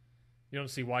 You don't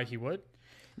see why he would?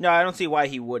 No, I don't see why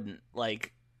he wouldn't.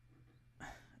 Like,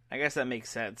 I guess that makes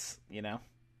sense, you know?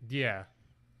 Yeah.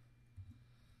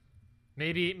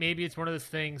 Maybe it's one of those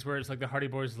things where it's like the Hardy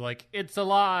Boys are like, it's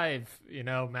alive! You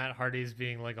know, Matt Hardy's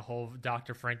being like a whole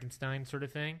Dr. Frankenstein sort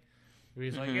of thing. Where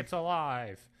he's like, it's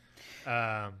alive.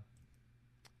 But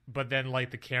then, like,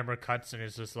 the camera cuts and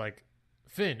it's just like,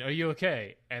 Finn, are you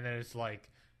okay? And then it's like,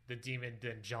 the demon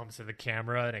then jumps at the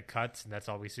camera and it cuts and that's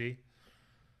all we see.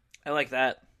 I like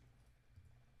that.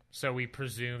 So we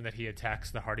presume that he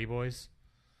attacks the Hardy Boys.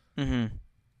 Mm-hmm.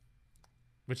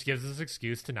 Which gives us an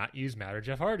excuse to not use Matt or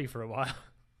Jeff Hardy for a while.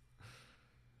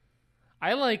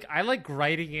 I like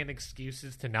writing in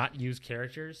excuses to not use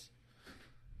characters.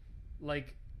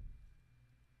 Like,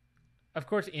 of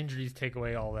course, injuries take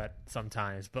away all that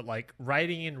sometimes, but like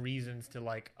writing in reasons to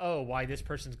like, oh, why this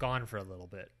person's gone for a little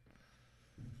bit.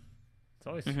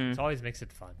 It always makes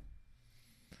it fun.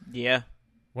 Yeah.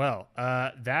 Well,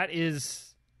 that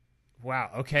is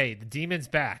wow. Okay, the demon's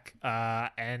back,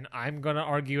 and I'm gonna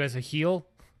argue as a heel.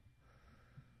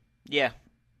 Yeah,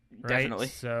 right? definitely.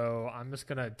 So I'm just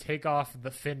gonna take off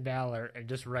the Finn Balor and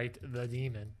just write the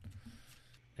demon,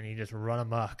 and you just run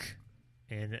amok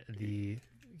in the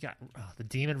the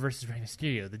demon versus Rey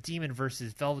Mysterio, the demon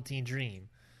versus Velveteen Dream,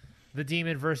 the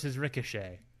demon versus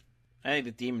Ricochet. I think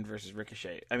the demon versus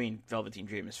Ricochet. I mean, Velveteen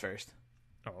Dream is first.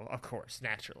 Oh, of course,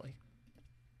 naturally.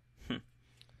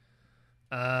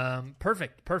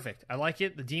 Perfect. I like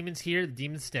it. The demon's here. The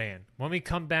demon's staying. When we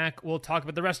come back, we'll talk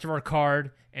about the rest of our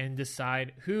card and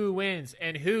decide who wins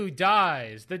and who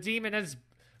dies. The demon has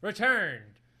returned.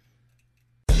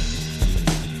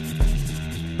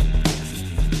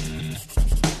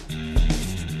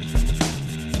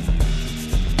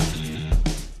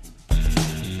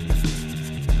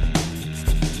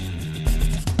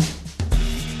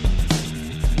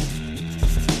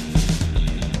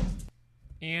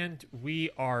 And we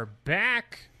are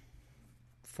back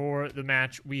for the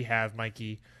match we have,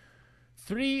 Mikey.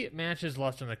 3 matches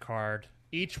left on the card.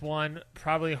 Each one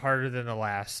probably harder than the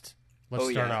last. Let's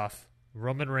start off.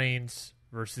 Roman Reigns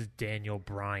versus Daniel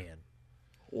Bryan.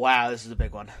 Wow, this is a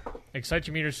big one.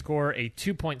 Excitometer score a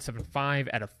 2.75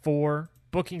 out of 4.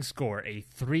 Booking score a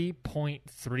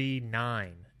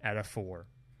 3.39 out of 4.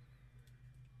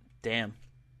 Damn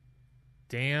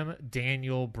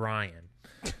Daniel Bryan.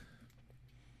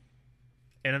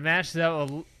 In a match that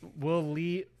will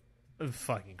lead...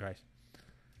 fucking Christ.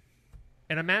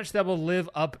 In a match that will live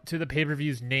up to the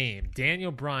pay-per-view's name,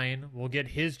 Daniel Bryan will get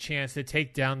his chance to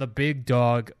take down the big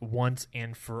dog once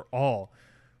and for all.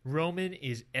 Roman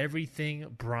is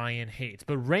everything Bryan hates,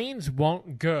 but Reigns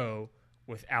won't go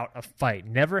without a fight.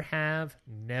 Never have,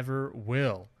 never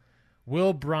will.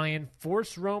 Will Bryan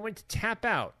force Roman to tap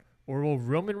out, or will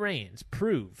Roman Reigns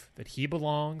prove that he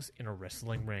belongs in a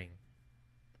wrestling ring?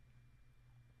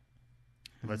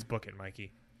 Let's book it,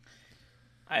 Mikey.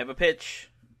 I have a pitch.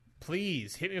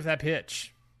 Please, hit me with that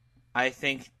pitch. I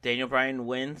think Daniel Bryan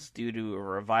wins due to a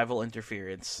Revival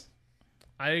interference.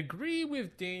 I agree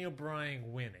with Daniel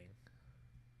Bryan winning.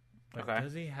 But Okay.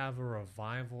 does he have a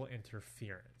Revival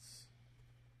interference?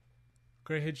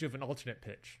 Going to hit you with an alternate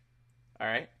pitch. All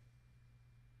right.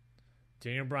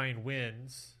 Daniel Bryan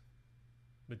wins,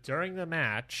 but during the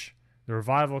match, the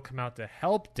Revival come out to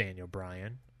help Daniel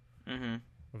Bryan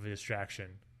with a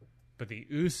distraction, but the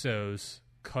Usos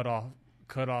cut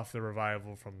off the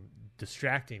Revival from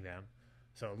distracting them.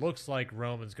 So it looks like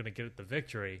Roman's going to get the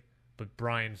victory, but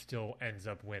Bryan still ends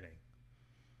up winning.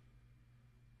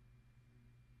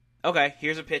 Okay,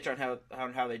 here's a pitch on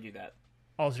how they do that.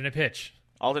 Alternate pitch.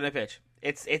 Alternate pitch.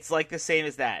 It's like the same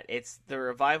as that. It's the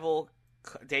Revival.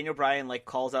 Daniel Bryan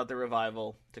calls out the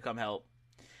Revival to come help,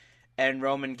 and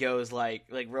Roman goes like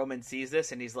Roman sees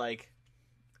this and he's like,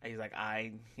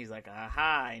 aha!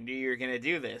 I knew you were gonna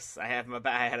do this. I had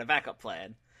a backup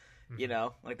plan. You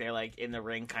know, they're in the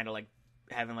ring, kind of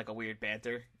having a weird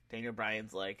banter. Daniel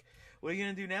Bryan's like, "What are you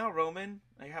gonna do now, Roman?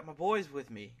 I got my boys with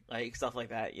me," stuff like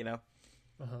that. You know.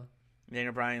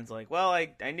 Daniel Bryan's like, "Well,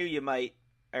 I knew you might,"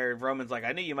 or Roman's like,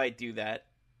 "I knew you might do that."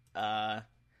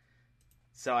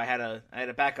 So I had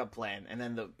a backup plan, and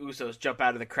then the Usos jump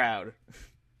out of the crowd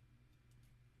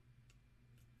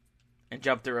and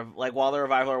jump while the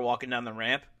Revival are walking down the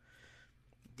ramp.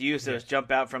 The Usos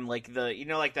jump out from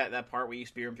that part where you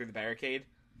spear them through the barricade.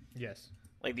 Yes.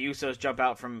 The Usos jump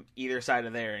out from either side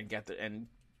of there and and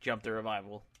jump the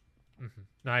Revival.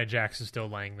 Nia Jax is still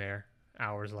laying there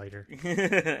hours later.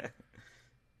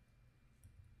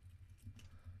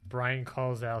 Bryan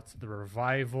calls out the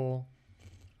Revival.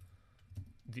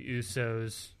 The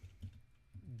Usos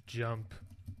jump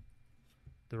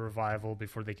the Revival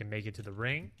before they can make it to the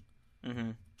ring.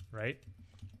 Right?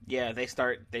 Yeah, they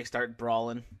start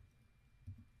brawling.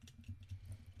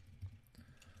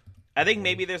 I think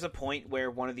maybe there's a point where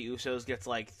one of the Usos gets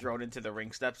thrown into the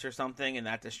ring steps or something, and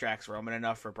that distracts Roman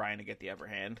enough for Bryan to get the upper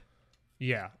hand.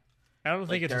 Yeah. I don't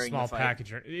think it's a during small the fight.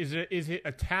 package. Is it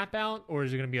a tap out, or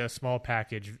is it going to be a small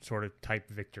package sort of type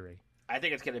victory? I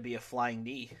think it's going to be a flying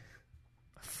knee.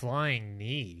 A flying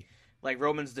knee.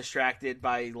 Roman's distracted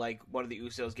by one of the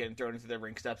Usos getting thrown into the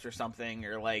ring steps or something,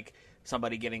 or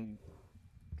somebody getting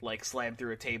slammed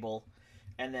through a table,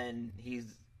 and then he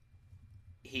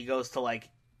goes to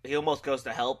he almost goes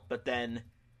to help, but then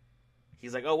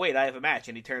he's like, "Oh wait, I have a match,"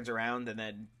 and he turns around and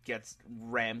then gets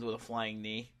rammed with a flying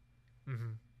knee.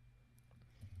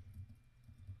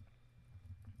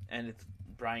 And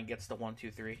Bryan gets the 1,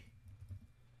 2, 3.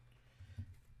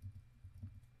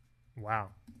 Wow.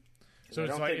 So I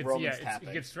it's don't like think Roman's tapping.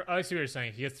 I see what you're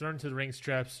saying. He gets thrown to the ring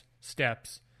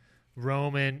steps.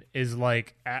 Roman is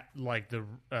at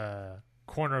the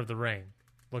corner of the ring,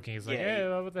 looking. He's like, "Hey,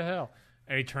 what the hell?"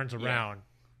 And he turns around.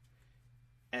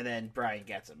 And then Bryan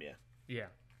gets him. Yeah. Yeah.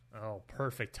 Oh,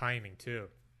 perfect timing too.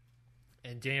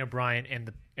 And Daniel Bryan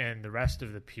and the rest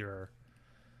of the Pure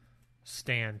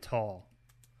stand tall.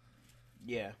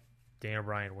 Yeah. Daniel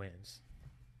Bryan wins.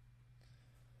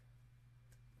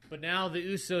 But now the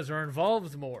Usos are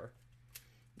involved more.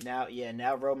 Now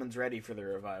Roman's ready for the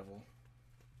Revival.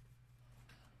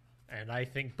 And I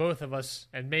think both of us,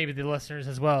 and maybe the listeners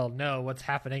as well, know what's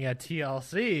happening at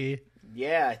TLC.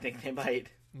 Yeah, I think they might.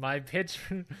 My pitch,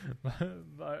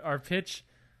 our pitch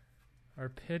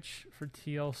for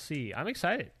TLC. I'm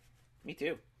excited. Me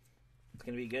too. It's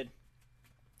going to be good.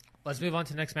 Let's move on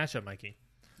to the next matchup, Mikey.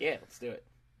 Yeah, let's do it.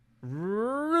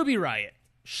 Ruby Riott,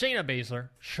 Shayna Baszler,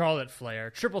 Charlotte Flair,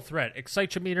 triple threat,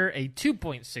 Excitometer a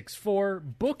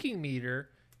 2.64, booking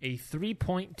meter a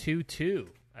 3.22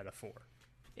 out of 4.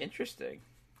 Interesting.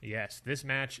 Yes, this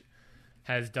match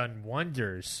has done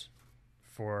wonders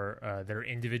for their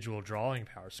individual drawing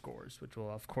power scores, which we'll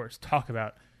of course talk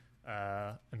about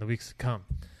in the weeks to come.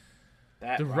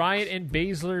 The Riot and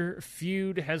Baszler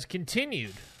feud has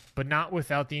continued, but not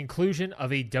without the inclusion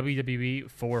of a WWE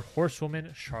Four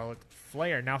Horsewoman, Charlotte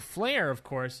Flair. Now, Flair, of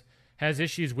course, has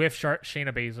issues with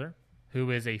Shayna Baszler, who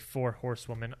is a Four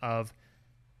Horsewoman of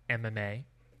MMA.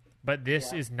 But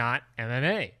this is not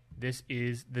MMA. This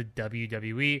is the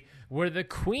WWE, where the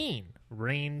Queen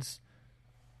reigns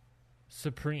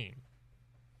supreme.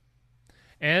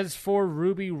 As for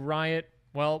Ruby Riott,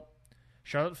 well,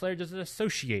 Charlotte Flair doesn't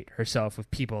associate herself with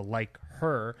people like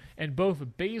her, and both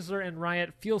Baszler and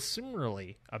Riott feel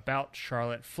similarly about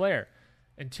Charlotte Flair,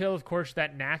 until, of course,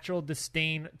 that natural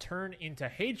disdain turned into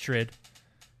hatred,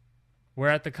 where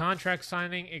at the contract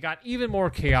signing, it got even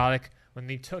more chaotic when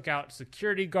they took out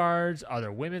security guards,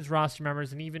 other women's roster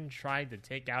members, and even tried to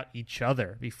take out each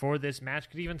other before this match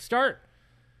could even start.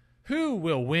 Who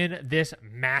will win this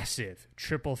massive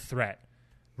triple threat?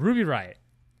 Ruby Riott,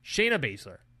 Shayna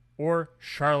Baszler, or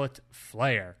Charlotte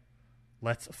Flair?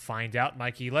 Let's find out,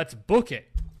 Mikey. Let's book it.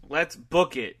 Let's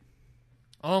book it.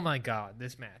 Oh, my God,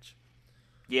 this match.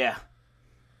 Yeah.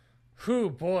 Whew,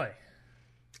 boy.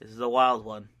 This is a wild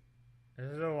one.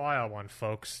 This is a wild one,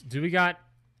 folks. Do we got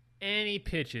any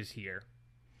pitches here?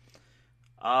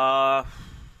 I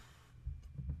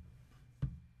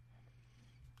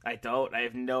don't. I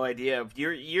have no idea.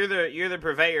 You're the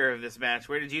purveyor of this match.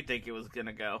 Where did you think it was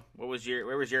gonna go? Where was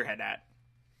your head at?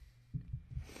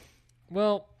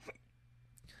 Well,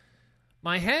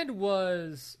 my head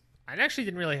was. I actually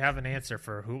didn't really have an answer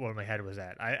for where my head was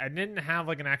at. I didn't have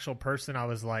like an actual person. I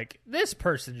was like, this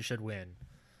person should win.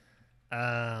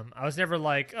 I was never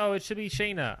like, oh, it should be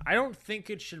Shayna. I don't think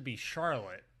it should be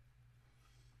Charlotte.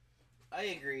 I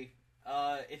agree.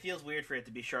 It feels weird for it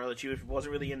to be Charlotte. She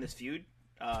wasn't really in this feud,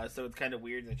 so it's kind of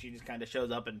weird that she just kind of shows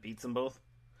up and beats them both.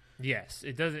 Yes,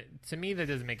 it doesn't. To me, that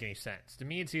doesn't make any sense. To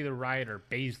me, it's either Riott or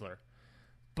Baszler.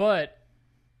 But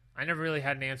I never really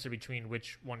had an answer between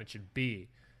which one it should be.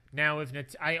 Now,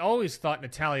 I always thought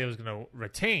Natalya was going to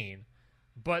retain,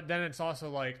 but then it's also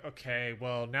like, okay,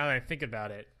 well, now that I think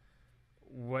about it,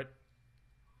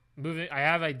 I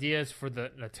have ideas for the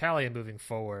Natalya moving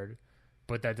forward,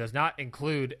 but that does not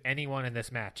include anyone in this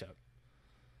matchup.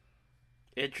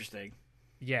 Interesting.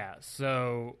 Yeah,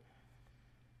 so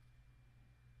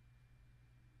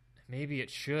maybe it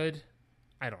should.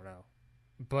 I don't know.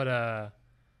 But I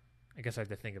guess I have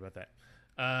to think about that.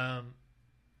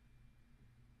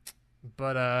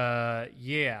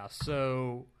 Yeah,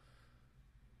 so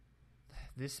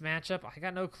this matchup, I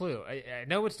got no clue. I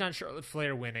know it's not Charlotte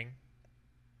Flair winning.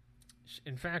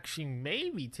 In fact, she may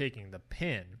be taking the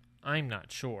pin. I'm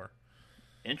not sure.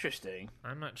 Interesting.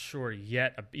 I'm not sure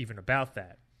yet even about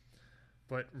that.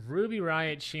 But Ruby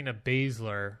Riott, Shayna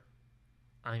Baszler,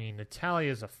 I mean,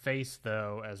 Natalya's a face,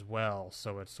 though, as well,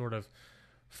 so it sort of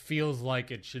feels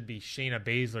like it should be Shayna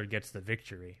Baszler gets the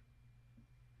victory.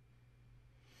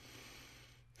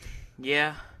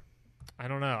 Yeah. I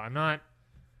don't know. I'm not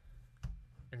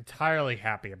entirely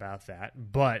happy about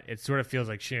that, but it sort of feels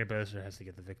like Shayna Baszler has to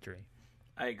get the victory.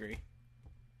 I agree.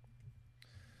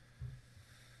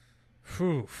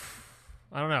 Whew.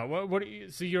 I don't know. What do you,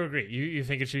 so you agree? You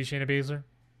think it should be Shayna Baszler?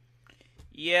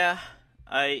 Yeah,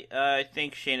 I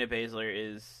think Shayna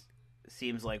Baszler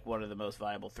seems like one of the most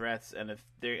viable threats, and if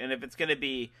it's going to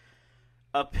be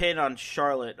a pin on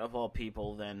Charlotte of all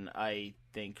people, then I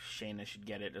think Shayna should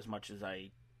get it. As much as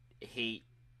I hate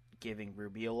giving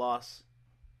Ruby a loss,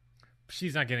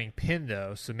 she's not getting pinned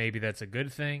though, so maybe that's a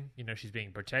good thing. You know, she's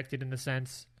being protected in the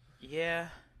sense. Yeah,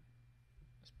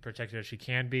 as protected as she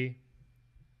can be.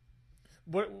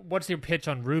 What's your pitch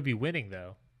on Ruby winning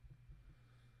though?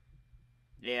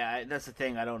 Yeah, that's the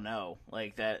thing. I don't know.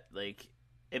 Like that. Like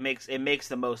it makes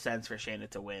the most sense for Shayna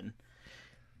to win.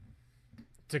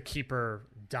 To keep her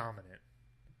dominant,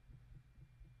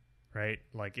 right?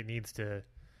 Like it needs to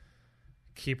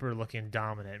keep her looking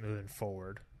dominant moving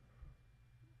forward.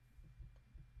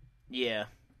 Yeah.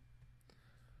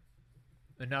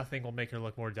 And nothing will make her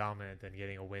look more dominant than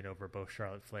getting a win over both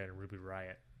Charlotte Flair and Ruby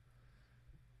Riott.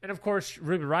 And of course,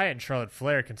 Ruby Riott and Charlotte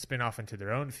Flair can spin off into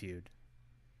their own feud.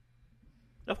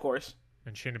 Of course.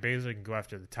 And Shayna Baszler can go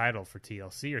after the title for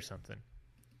TLC or something.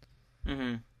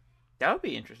 Mm-hmm. That would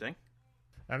be interesting.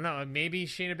 I don't know. Maybe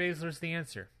Shayna Baszler's the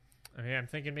answer. I mean, I'm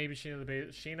thinking maybe Shayna the Baszler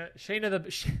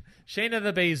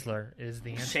is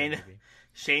the answer.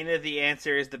 Shayna the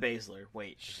answer is the Baszler.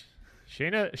 Wait.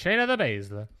 Shayna the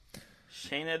Baszler.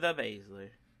 Shayna the Baszler.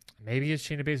 Maybe it's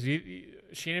Shayna Baszler.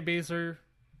 Shayna Baszler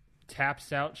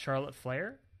taps out Charlotte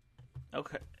Flair?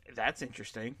 Okay, that's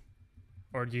interesting.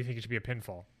 Or do you think it should be a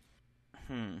pinfall?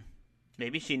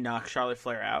 Maybe she knocks Charlotte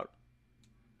Flair out.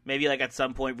 Maybe like at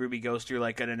some point Ruby goes through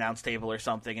like an announce table or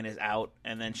something and is out,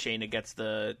 and then Shayna gets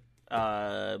the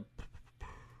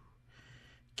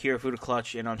Kirifuda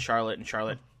clutch in on Charlotte, and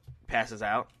Charlotte passes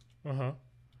out.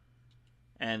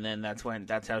 And then that's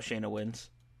how Shayna wins.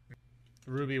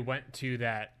 Ruby went to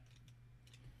that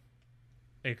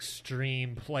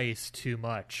extreme place too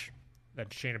much that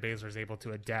Shayna Baszler is able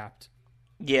to adapt.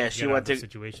 Yeah, she went to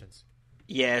situations.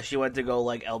 Yeah, she went to go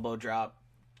like elbow drop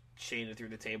Shayna through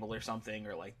the table or something,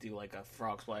 or like do like a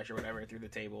frog splash or whatever through the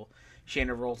table.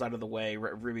 Shayna rolls out of the way.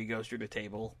 Ruby goes through the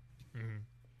table. Mm-hmm.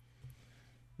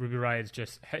 Ruby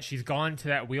Riot's she's gone to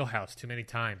that wheelhouse too many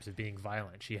times of being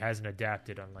violent. She hasn't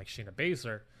adapted, unlike Shayna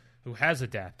Baszler, who has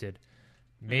adapted.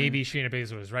 Maybe Shayna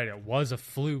Baszler was right. It was a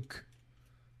fluke.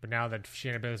 But now that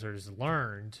Shayna Baszler has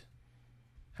learned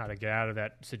how to get out of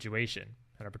that situation,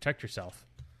 how to protect herself,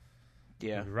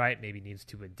 yeah, Ruby Riot maybe needs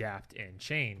to adapt and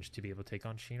change to be able to take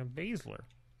on Shayna Baszler.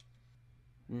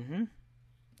 Mm-hmm.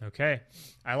 Okay.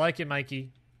 I like it,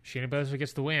 Mikey. Shayna Baszler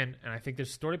gets the win, and I think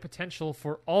there's story potential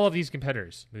for all of these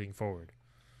competitors moving forward.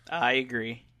 I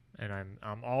agree. And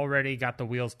I'm already got the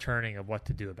wheels turning of what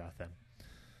to do about them.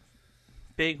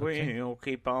 Big wheel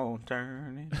keep on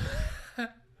turning.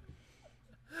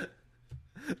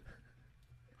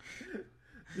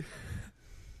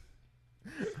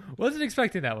 Wasn't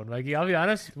expecting that one, Mikey. I'll be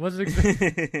honest. Wasn't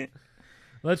expecting.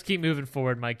 Let's keep moving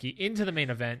forward, Mikey. Into the main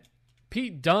event.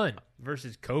 Pete Dunne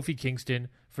versus Kofi Kingston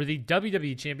for the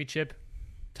WWE Championship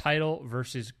title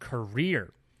versus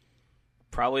career.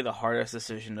 Probably the hardest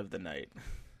decision of the night.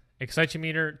 Excitement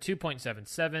meter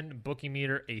 2.77. Booking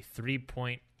meter a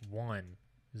 3.10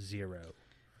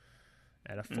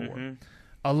 out of 4. Mm-hmm.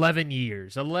 11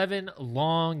 years. 11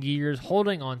 long years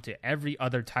holding on to every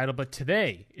other title. But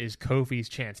today is Kofi's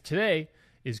chance. Today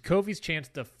is Kofi's chance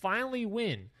to finally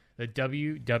win the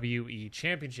WWE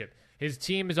Championship. His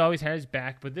team has always had his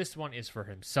back, but this one is for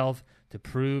himself to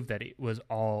prove that it was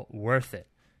all worth it.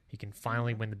 He can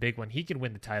finally win the big one. He can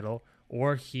win the title,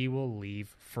 or he will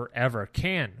leave forever.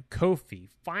 Can Kofi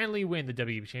finally win the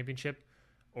WWE Championship,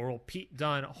 or will Pete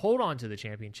Dunne hold on to the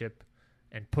championship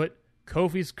and put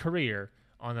Kofi's career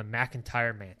on the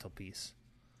McIntyre mantelpiece?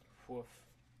 Woof.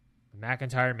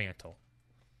 McIntyre mantle.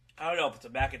 I don't know if it's a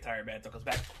McIntyre mantle,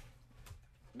 because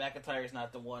McIntyre's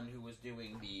not the one who was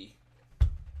doing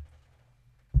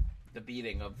the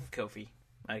beating of Kofi,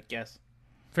 I guess.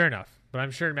 Fair enough. But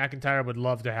I'm sure McIntyre would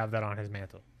love to have that on his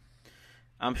mantle.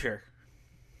 I'm sure.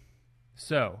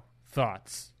 So,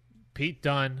 thoughts. Pete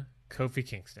Dunne, Kofi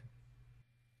Kingston.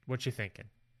 What you thinking?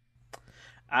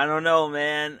 I don't know,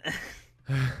 man.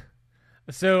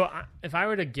 So, if I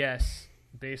were to guess,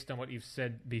 based on what you've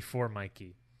said before,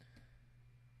 Mikey,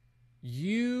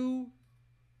 it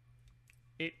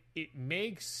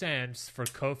makes sense for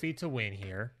Kofi to win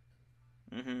here.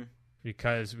 Mm-hmm.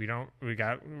 Because we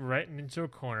got right into a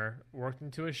corner, worked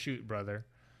into a shoot, brother.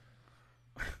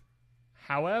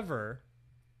 However,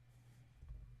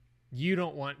 you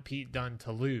don't want Pete Dunne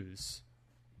to lose.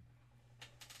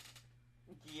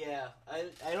 Yeah,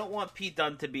 I don't want Pete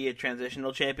Dunne to be a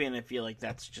transitional champion. I feel like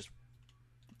that's just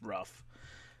rough.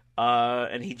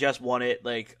 And he just won it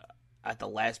like at the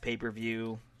last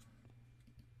pay-per-view.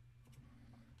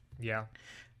 Yeah.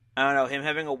 I don't know, him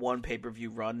having a one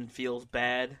pay-per-view run feels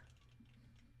bad.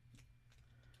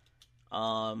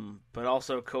 But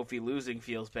also Kofi losing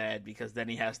feels bad because then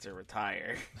he has to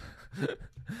retire.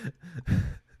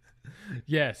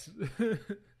 Yes.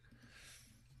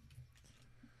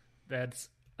 That's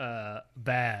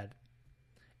bad.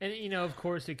 And, of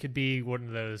course it could be one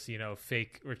of those,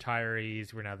 fake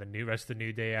retirees where now the rest of the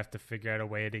New Day have to figure out a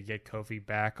way to get Kofi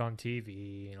back on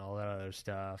TV and all that other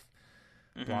stuff.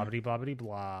 Mm-hmm. Blah, blah,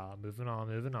 blah. Moving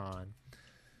on.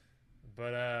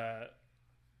 But,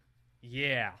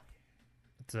 yeah.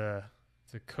 It's a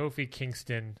Kofi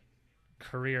Kingston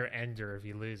career ender if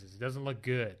he loses. It doesn't look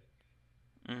good.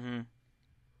 Mm-hmm.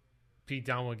 Pete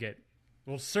Dunne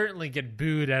will certainly get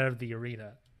booed out of the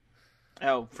arena.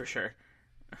 Oh, for sure.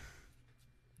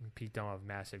 And Pete Dunne will have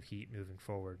massive heat moving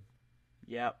forward.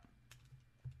 Yep.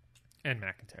 And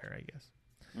McIntyre, I guess.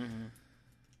 Mm-hmm.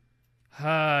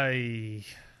 Hi.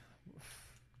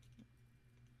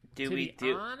 To be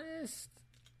honest,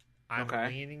 I'm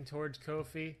leaning towards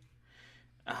Kofi.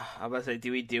 I'm about to say,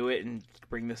 do we do it and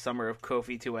bring the summer of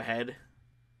Kofi to a head?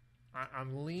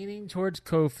 I'm leaning towards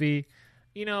Kofi.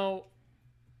 I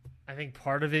think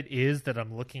part of it is that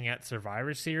I'm looking at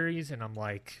Survivor Series and I'm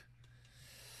like,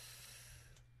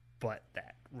 but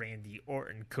that Randy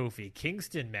Orton Kofi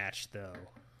Kingston match though.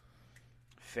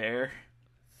 Fair.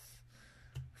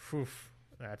 Oof,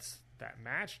 that's that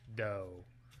match though.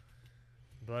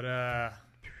 But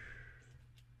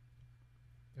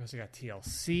We also got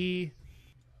TLC.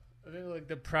 I think like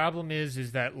the problem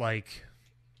is that like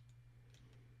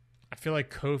I feel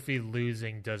like Kofi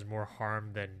losing does more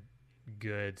harm than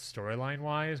good storyline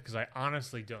wise because I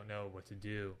honestly don't know what to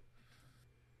do.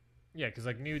 Yeah, because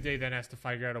like New Day then has to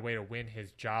figure out a way to win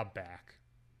his job back.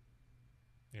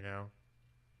 You know,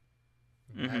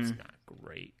 that's not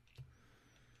great.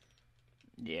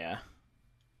 Yeah.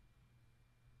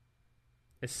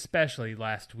 Especially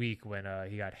last week when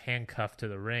he got handcuffed to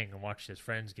the ring and watched his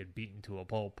friends get beaten to a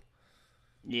pulp.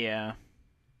 Yeah.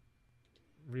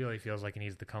 Really feels like he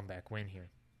needs the comeback win here.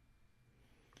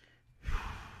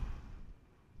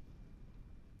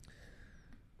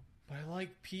 But I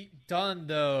like Pete Dunne,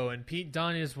 though, and Pete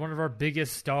Dunne is one of our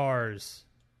biggest stars.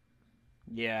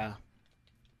 Yeah.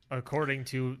 According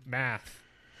to math.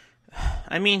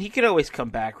 I mean, he could always come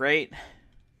back, right?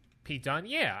 Pete Dunne?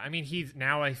 Yeah. I mean, he's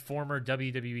now a former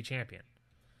WWE champion.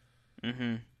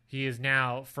 Mm-hmm. He is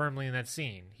now firmly in that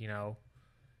scene, you know.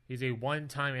 He's a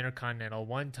one-time Intercontinental,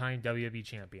 one-time WWE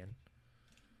champion.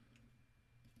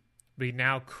 We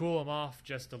now cool him off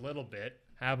just a little bit,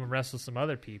 have him wrestle some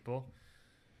other people,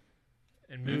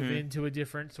 and move into a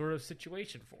different sort of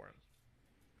situation for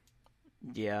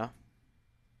him. Yeah.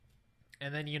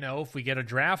 And then, you know, if we get a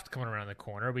draft coming around the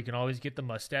corner, we can always get the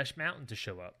Mustache Mountain to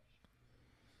show up.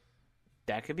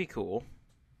 That could be cool.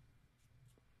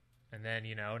 And then,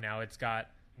 you know, now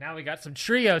we got some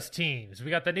trios teams. We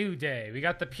got the New Day. We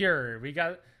got the Pure. We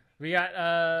got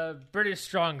British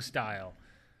Strong Style.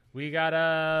 We got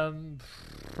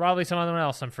probably some other one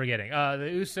else I'm forgetting.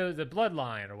 The Usos, the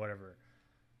Bloodline or whatever.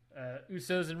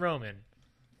 Usos and Roman.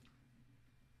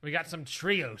 We got some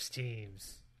trios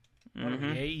teams. What are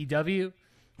we, AEW?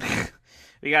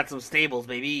 We got some stables,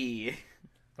 baby.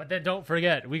 But then don't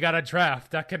forget, we got a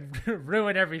draft that can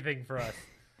ruin everything for us.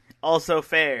 Also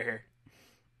fair.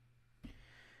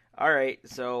 All right,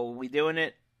 so we doing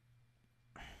it.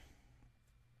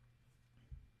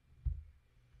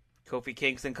 Kofi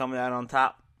Kingston coming out on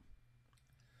top.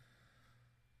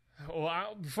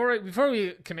 Well, before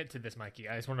we commit to this, Mikey,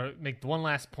 I just want to make one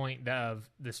last point of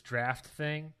this draft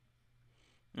thing.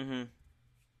 Mm-hmm.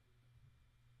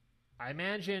 I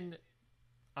imagine,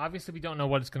 obviously we don't know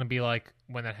what it's going to be like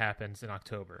when that happens in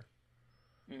October.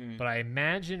 Mm-hmm. But I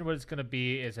imagine what it's going to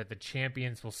be is that the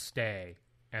champions will stay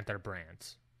at their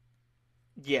brands.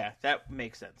 Yeah, that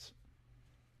makes sense.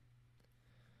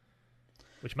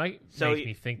 Which might make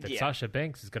me think that Sasha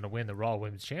Banks is going to win the Raw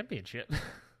Women's Championship.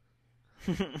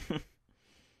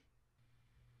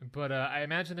 But I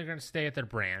imagine they're going to stay at their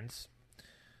brands.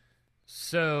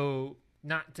 So,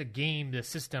 not to game the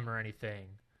system or anything,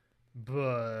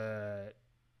 but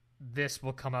this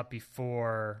will come up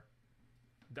before.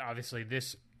 Obviously,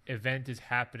 this event is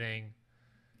happening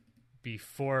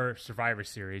before Survivor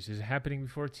Series. Is it happening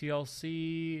before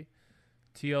TLC?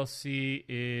 TLC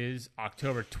is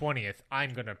October 20th.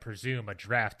 I'm going to presume a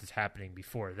draft is happening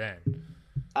before then.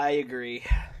 I agree.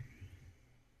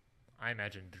 I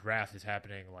imagine the draft is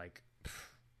happening like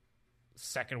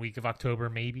second week of October,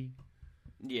 maybe.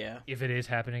 Yeah. If it is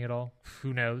happening at all,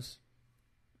 who knows?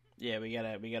 Yeah, we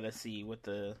gotta see what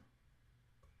the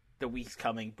weeks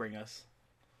coming bring us.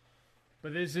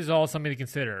 But this is all something to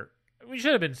consider. We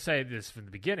should have been saying this from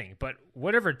the beginning, but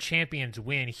whatever champions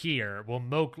win here will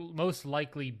most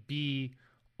likely be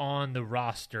on the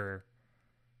roster,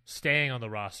 staying on the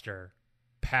roster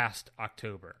past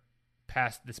October,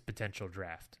 past this potential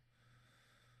draft.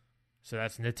 So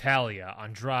that's Natalya,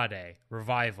 Andrade,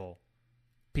 Revival,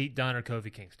 Pete Dunne, or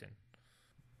Kofi Kingston.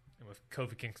 And with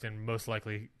Kofi Kingston, most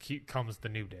likely comes the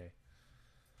New Day.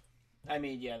 I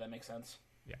mean, yeah, that makes sense.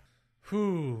 Yeah.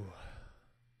 Whew.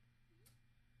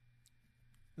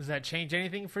 Does that change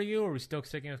anything for you, or are we still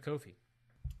sticking with Kofi?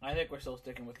 I think we're still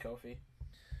sticking with Kofi.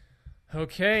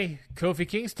 Okay, Kofi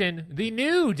Kingston, the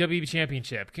new WWE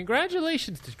Championship.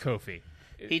 Congratulations to Kofi.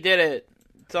 He did it.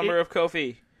 Summer of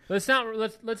Kofi.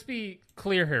 Let's be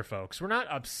clear here, folks. We're not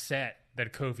upset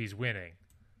that Kofi's winning.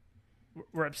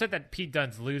 We're upset that Pete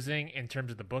Dunne's losing in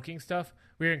terms of the booking stuff.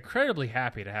 We're incredibly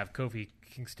happy to have Kofi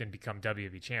Kingston become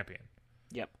WWE Champion.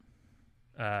 Yep.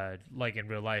 Like in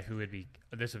real life,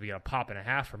 this would be a pop and a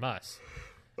half from us.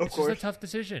 Of it's course. just a tough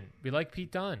decision. We like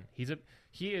Pete Dunne. He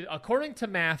is, according to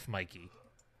math, Mikey.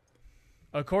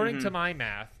 According to my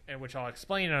math, and which I'll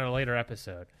explain in a later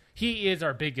episode, he is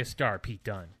our biggest star, Pete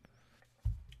Dunne.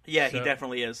 Yeah, he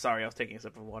definitely is. Sorry, I was taking a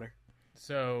sip of water.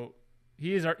 So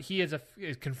he is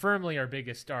confirmedly our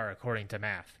biggest star according to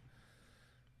math.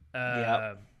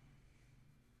 And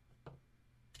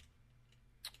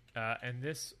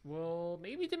this will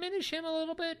maybe diminish him a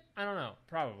little bit. I don't know,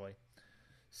 probably.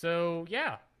 So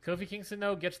yeah, Kofi Kingston,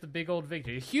 though, gets the big old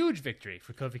victory. A huge victory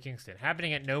for Kofi Kingston.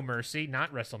 Happening at No Mercy,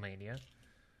 not WrestleMania.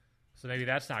 So maybe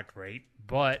that's not great.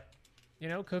 But,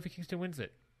 Kofi Kingston wins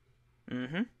it.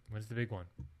 Mm-hmm. Wins the big one.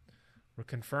 We're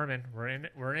confirming. We're in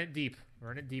it deep.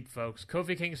 We're in it deep, folks.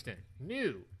 Kofi Kingston,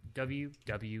 new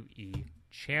WWE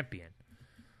champion.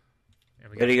 And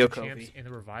we got There you go, champs Kofi. in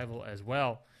the Revival as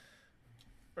well.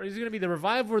 Or is it going to be the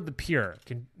Revival or the Pure?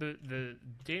 Can the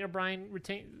Daniel Bryan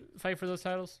fight for those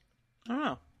titles? I don't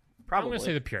know. I'm Probably. going to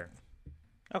say the Pure.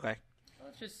 Okay.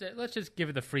 Let's just give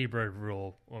it the Freebird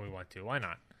rule when we want to. Why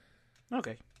not?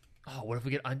 Okay. Oh, what if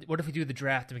we do the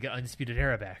draft and we get Undisputed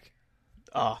Era back?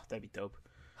 Oh, that'd be dope.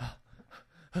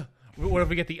 What if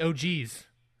we get the OGs?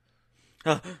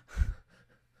 Oh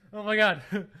my God.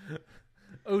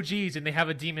 OGs and they have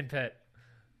a demon pet.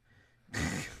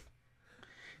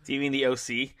 Do you mean the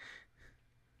OC?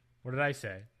 What did I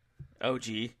say? OG.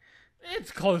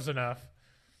 It's close enough.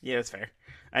 Yeah, that's fair.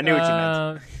 I knew what you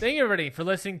meant. Thank you, everybody, for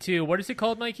listening to, what is it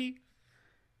called, Mikey?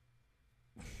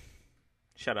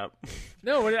 Shut up.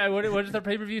 No, what is our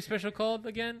pay-per-view special called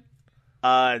again?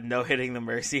 No Hitting the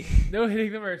Mercy. No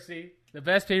Hitting the Mercy. The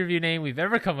best pay-per-view name we've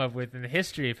ever come up with in the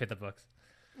history of Hit the Books.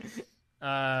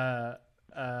 Not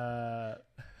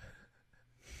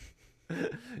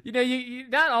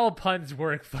all puns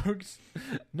work, folks.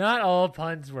 Not all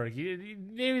puns work.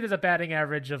 Maybe there's a batting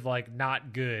average of,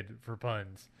 not good for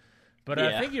puns. But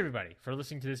thank you, everybody, for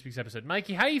listening to this week's episode.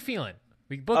 Mikey, how are you feeling?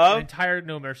 We booked an entire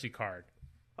No Mercy card.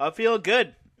 I feel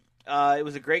good. It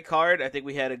was a great card. I think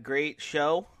we had a great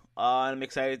show. I'm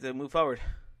excited to move forward.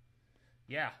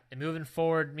 Yeah, and moving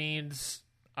forward means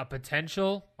a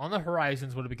potential, on the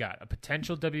horizons, what do we got? A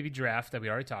potential WWE draft that we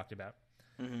already talked about.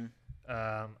 Mm-hmm.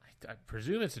 I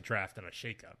presume it's a draft and a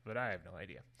shakeup, but I have no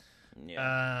idea.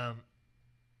 Yeah.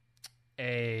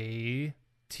 A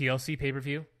TLC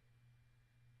pay-per-view.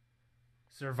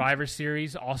 Survivor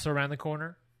Series also around the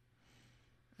corner.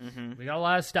 Mm-hmm. We got a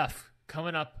lot of stuff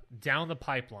coming up down the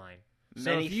pipeline.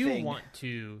 So if you want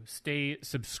to stay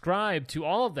subscribed to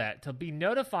all of that, to be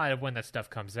notified of when that stuff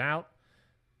comes out,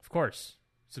 of course,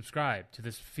 subscribe to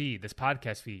this feed, this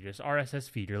podcast feed, this RSS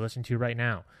feed you're listening to right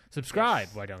now. Subscribe,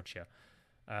 yes. Why don't you?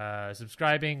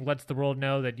 Subscribing lets the world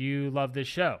know that you love this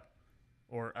show.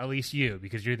 Or at least you,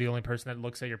 because you're the only person that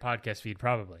looks at your podcast feed,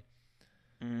 probably.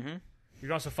 Mm-hmm. You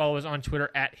can also follow us on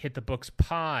Twitter at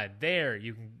HitTheBooksPod. There,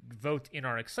 you can vote in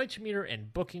our Excite-meter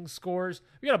and booking scores.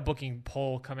 We got a booking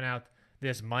poll coming out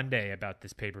this Monday about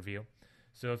this pay-per-view.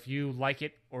 So if you like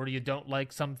it or you don't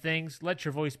like some things, let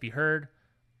your voice be heard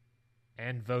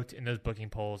and vote in those booking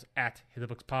polls at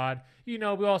HitTheBooksPod. We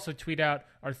also tweet out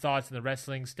our thoughts on the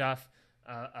wrestling stuff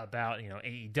about,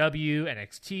 AEW,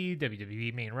 NXT,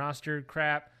 WWE main roster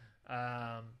crap,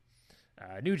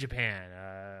 New Japan,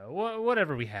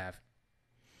 whatever we have.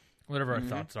 Whatever our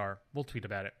thoughts are, we'll tweet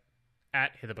about it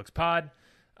at HitTheBooksPod.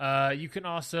 You can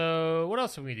also, what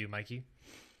else do we do, Mikey?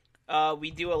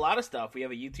 We do a lot of stuff. We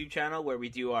have a YouTube channel where we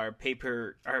do our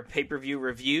pay-per-view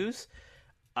reviews.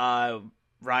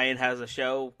 Ryan has a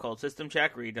show called System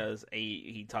Check where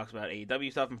he talks about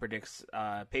AEW stuff and predicts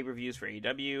pay-per-views for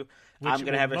AEW. Which I'm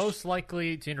gonna have most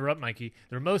likely, to interrupt Mikey,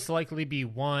 there'll most likely be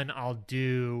one I'll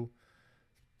do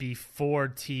before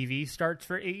TV starts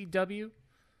for AEW.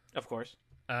 Of course.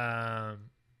 I'm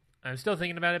still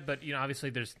thinking about it, but obviously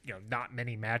there's not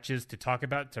many matches to talk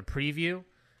about to preview.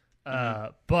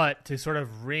 But to sort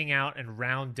of ring out and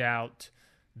round out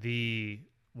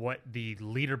what the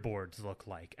leaderboards look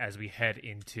like as we head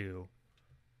into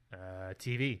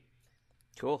TV.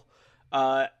 Cool.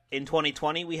 In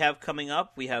 2020, we have coming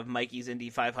up, we have Mikey's Indy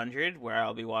 500, where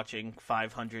I'll be watching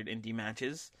 500 indie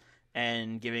matches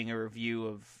and giving a review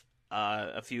of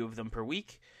a few of them per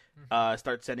week.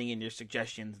 Start sending in your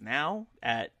suggestions now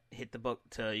at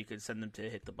you could send them to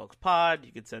Hit the Books Pod.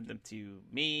 You could send them to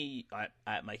me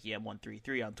at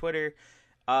MikeyM133 on Twitter.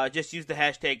 Just use the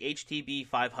hashtag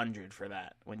HTB500 for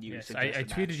that when you suggest I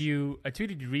tweeted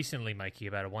you recently, Mikey,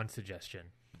 about one suggestion.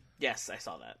 Yes, I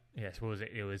saw that. Yes, what was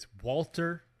it? It was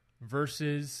Walter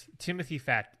versus Timothy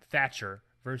Thatcher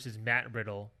versus Matt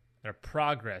Riddle. Their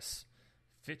Progress,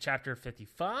 chapter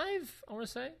 55, I want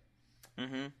to say.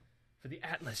 Mm-hmm. For the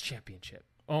Atlas Championship.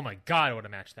 Oh my God, what a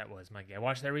match that was, Mikey. I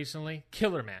watched that recently.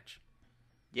 Killer match.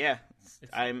 Yeah,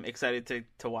 I'm excited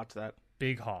to watch that.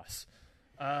 Big hoss.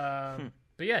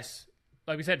 But yes,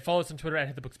 like we said, follow us on Twitter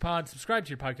at HitTheBooksPod. Subscribe to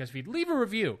your podcast feed. Leave a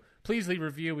review. Please leave a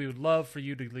review. We would love for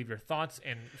you to leave your thoughts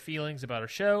and feelings about our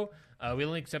show. We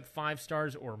only accept 5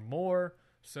 stars or more.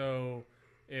 So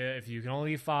if you can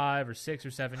only leave 5 or 6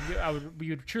 or 7, we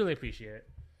would truly appreciate it.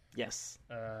 Yes.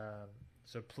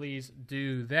 So please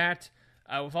do that.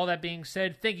 With all that being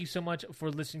said, thank you so much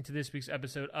for listening to this week's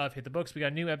episode of Hit the Books. We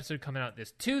got a new episode coming out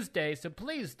this Tuesday, so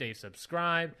please stay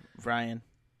subscribed. Ryan,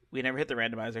 we never hit the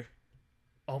randomizer.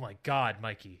 Oh my God,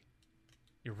 Mikey.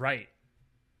 You're right.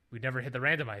 We never hit the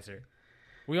randomizer.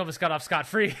 We almost got off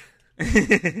scot-free.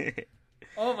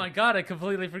 Oh my God, I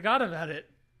completely forgot about it.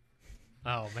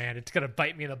 Oh man, it's going to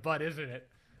bite me in the butt, isn't it?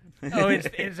 Oh,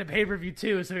 it's a pay-per-view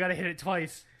too, so we got to hit it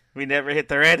twice. We never hit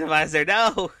the randomizer,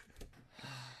 no!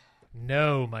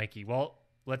 No, Mikey. Well,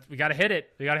 we got to hit it.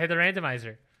 We got to hit the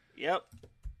randomizer. Yep.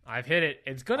 I've hit it.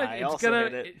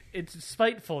 It's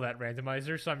spiteful, that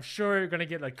randomizer, so I'm sure you're gonna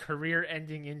get a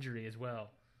career-ending injury as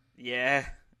well. Yeah.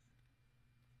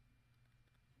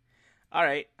 All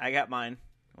right, I got mine.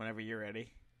 Whenever you're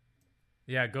ready.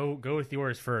 Yeah, go with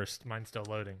yours first. Mine's still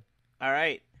loading. All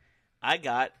right, I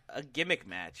got a gimmick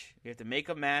match. You have to make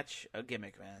a match a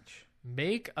gimmick match.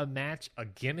 Make a match a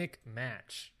gimmick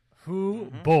match.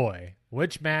 Boy,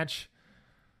 which match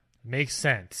makes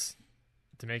sense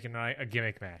to make a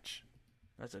gimmick match?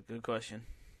 That's a good question.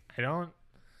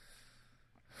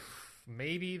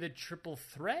 Maybe the triple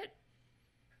threat?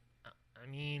 I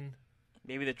mean...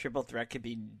 Maybe the triple threat could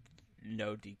be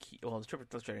no DQ. Well, the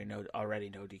triple threat already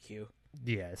no DQ.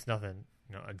 Yeah, it's nothing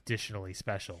additionally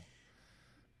special.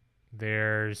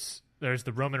 There's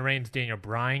the Roman Reigns Daniel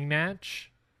Bryan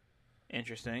match.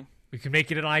 Interesting. We can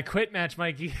make it an I Quit match,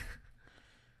 Mikey.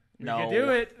 We can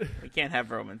do it. We can't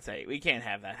have Roman say. We can't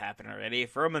have that happen already.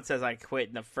 If Roman says I quit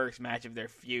in the first match of their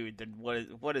feud, then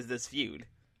what is this feud?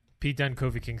 Pete Dunne,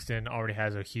 Kofi Kingston already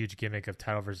has a huge gimmick of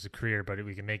title versus career, but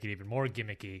we can make it even more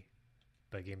gimmicky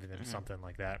by giving them something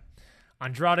like that.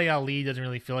 Andrade Ali doesn't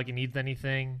really feel like he needs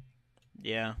anything.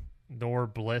 Yeah. Nor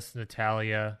Bliss,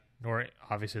 Natalya, nor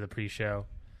obviously the pre-show.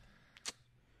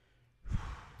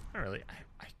 Not really.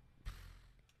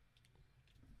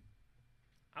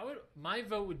 My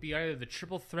vote would be either the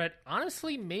triple threat,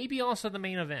 honestly, maybe also the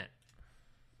main event.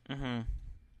 Mm-hmm.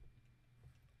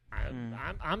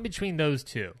 I'm between those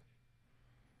two.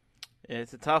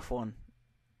 It's a tough one.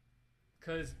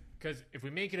 Because if we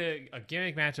make it a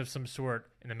gimmick match of some sort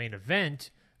in the main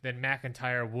event, then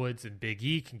McIntyre, Woods, and Big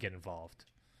E can get involved.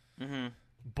 Mm-hmm.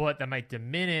 But that might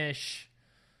diminish,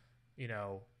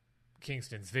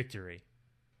 Kingston's victory.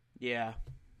 Yeah.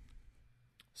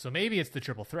 So maybe it's the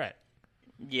triple threat.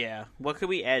 Yeah. What could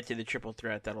we add to the triple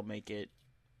threat that'll make it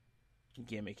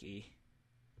gimmicky?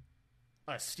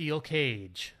 A steel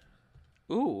cage.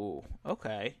 Ooh,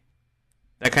 okay.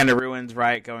 That kind of ruins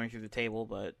Riot going through the table,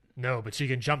 but... No, but she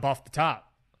can jump off the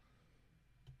top.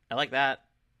 I like that.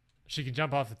 She can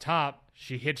jump off the top.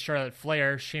 She hits Charlotte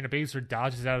Flair. Shayna Baszler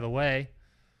dodges out of the way.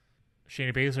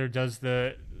 Shayna Baszler does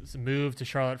the move to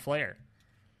Charlotte Flair.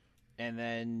 And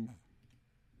then...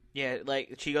 Yeah,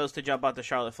 she goes to jump onto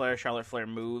Charlotte Flair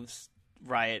moves.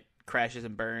 Riot crashes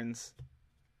and burns.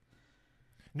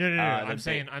 No. I'm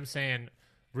saying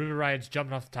Ruby Riot's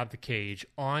jumping off the top of the cage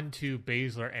onto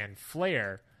Baszler and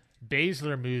Flair.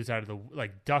 Baszler moves out of the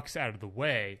ducks out of the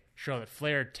way. Charlotte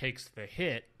Flair takes the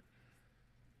hit.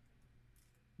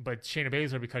 But Shayna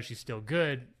Baszler, because she's still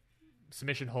good,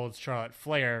 submission holds Charlotte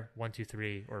Flair 1, 2,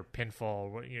 3, or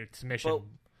pinfall, submission.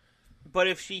 But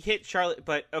if she hit Charlotte,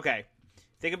 okay.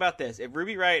 Think about this. If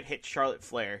Ruby Riott hit Charlotte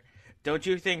Flair, don't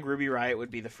you think Ruby Riott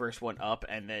would be the first one up?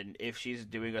 And then if she's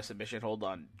doing a submission hold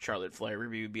on Charlotte Flair,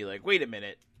 Ruby would be like, wait a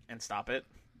minute, and stop it.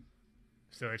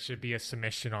 So it should be a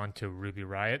submission onto Ruby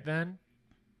Riott then?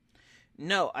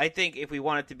 No, I think if we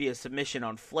want it to be a submission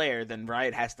on Flair, then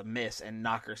Riott has to miss and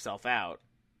knock herself out.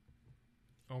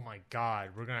 Oh my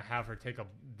God, we're gonna have her take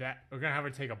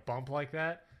a bump like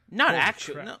that? Not Holy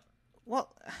actually. crap. No.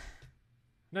 Well.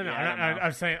 No. Yeah,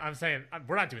 I'm saying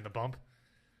we're not doing the bump.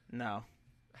 No.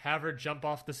 Have her jump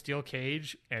off the steel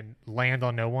cage and land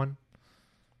on no one.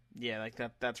 Yeah, like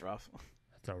that. That's rough.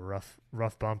 That's a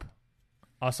rough bump.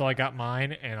 Also, I got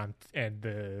mine, and I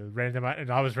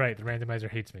was right. The randomizer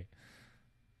hates me.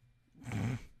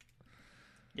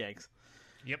 Yikes.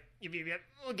 Yep.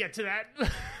 We'll get to that.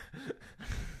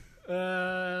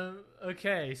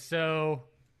 Okay, so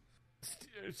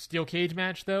steel cage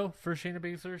match though for Shayna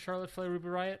Baszler, Charlotte Flair, Ruby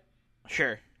Riott.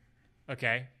 Sure.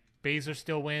 Okay, Baszler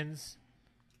still wins.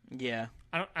 Yeah.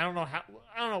 I don't know.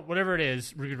 Whatever it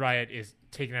is, Ruby Riott is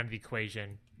taken out of the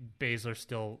equation. Baszler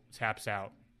still taps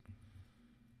out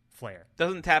Flair.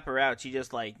 Doesn't tap her out. She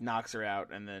just knocks her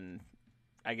out, and then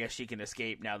I guess she can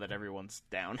escape now that everyone's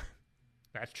down.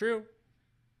 That's true.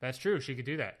 She could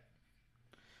do that.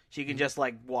 She can just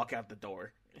walk out the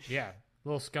door. Yeah, a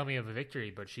little scummy of a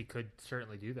victory, but she could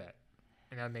certainly do that,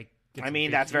 and that would make.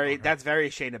 That's very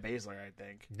Shayna Baszler, I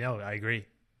think. No, I agree.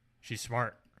 She's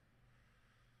smart.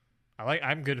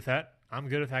 I'm good with that. I'm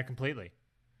good with that completely.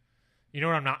 You know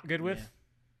what I'm not good with? Yeah.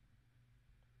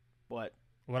 What?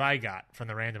 What I got from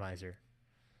the randomizer.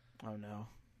 Oh, no.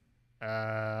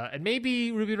 And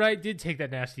maybe Ruby Riott did take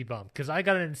that nasty bump because I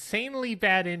got an insanely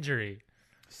bad injury.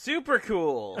 Super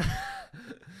cool.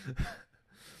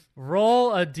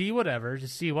 Roll a D whatever to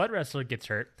see what wrestler gets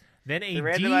hurt. Then The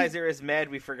randomizer is mad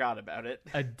we forgot about it.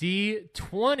 a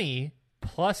D20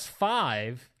 plus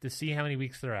 5 to see how many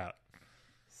weeks they're out.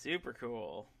 Super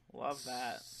cool. Love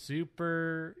that.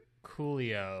 Super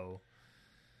coolio.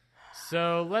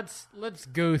 So let's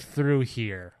go through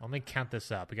here. Let me count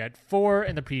this up. We got 4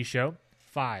 in the pre-show.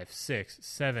 5, 6,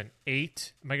 7,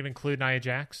 8. Am I going to include Nia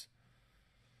Jax?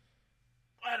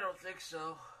 I don't think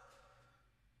so.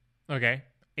 Okay.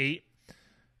 8.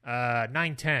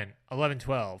 9, 10, 11,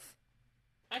 12.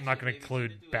 I'm not going to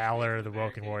include Balor or the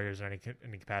Woken Warriors in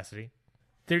any capacity.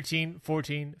 13,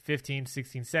 14, 15,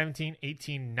 16, 17,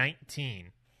 18,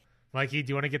 19. Mikey,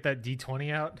 do you want to get that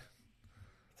D20 out?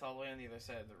 It's all the way on the other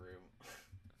side of the room.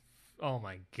 Oh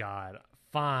my god.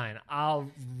 Fine. I'll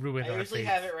ruin I our usually faith.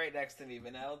 have it right next to me,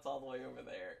 but now it's all the way over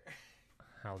there.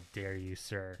 How dare you,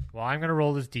 sir? Well, I'm going to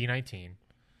roll this D19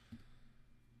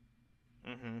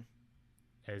 Mm-hmm.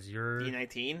 as your...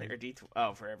 D19 or D...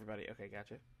 Oh, for everybody. Okay,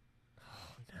 gotcha.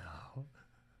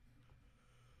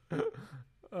 No.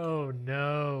 Oh,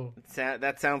 no.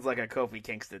 That sounds like a Kofi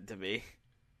Kingston to me.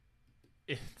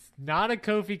 It's not a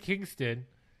Kofi Kingston.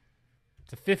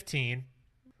 It's a 15.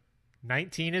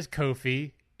 19 is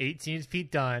Kofi. 18 is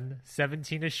Pete Dunne.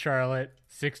 17 is Charlotte.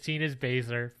 16 is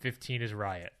Baszler. 15 is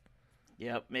Riot.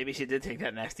 Yep, maybe she did take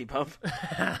that nasty bump.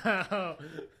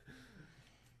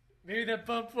 Maybe that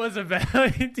bump was a bad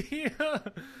idea.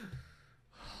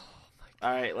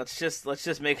 All right, let's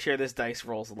just make sure this dice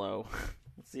rolls low.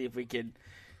 Let's see if we can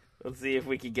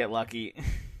get lucky.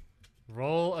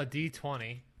 Roll a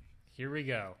D20. Here we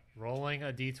go. Rolling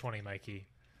a D20, Mikey.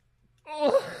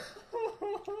 Oh.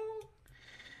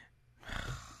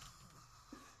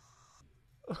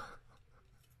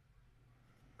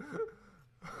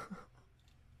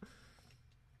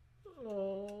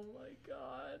 Oh my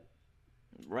god.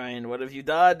 Ryan, what have you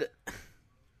done?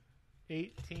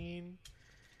 18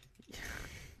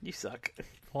 You suck.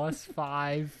 plus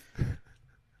 5.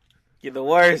 You're the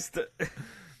worst.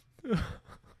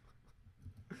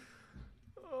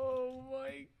 Oh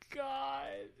my god.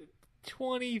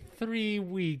 23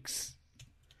 weeks.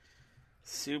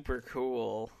 Super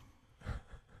cool.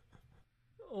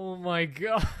 Oh my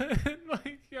god.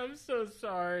 Mikey, I'm so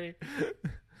sorry.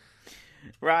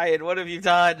 Ryan, what have you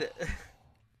done?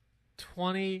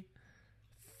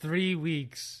 23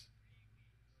 weeks.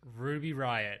 Ruby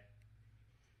Riott.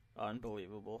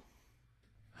 Unbelievable.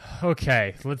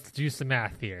 Okay, let's do some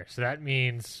math here. So that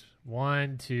means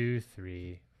 1, 2,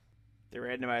 3. The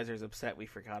randomizer's upset we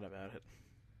forgot about it.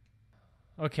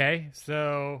 Okay,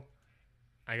 so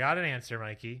I got an answer,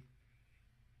 Mikey.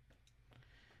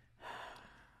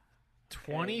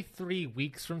 23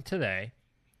 weeks from today,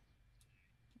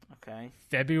 Okay.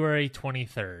 February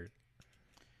 23rd.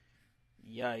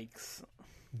 Yikes.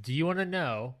 Do you want to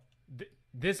know?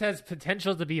 This has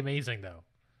potential to be amazing, though.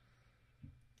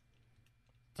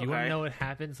 Do you want to Okay. know what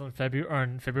happens on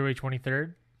February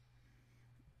 23rd?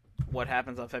 What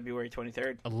happens on February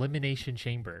 23rd? Elimination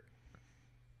Chamber.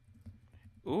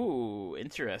 Ooh,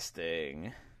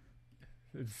 interesting.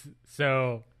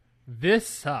 So this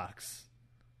sucks,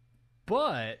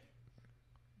 but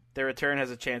The return has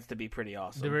a chance to be pretty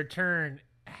awesome. the return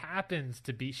happens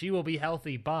to be she will be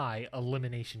healthy by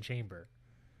Elimination Chamber.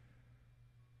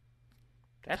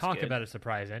 That's Talk good. about a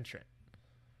surprise entrant.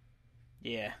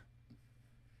 Yeah.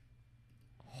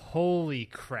 Holy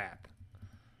crap.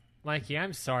 Mikey,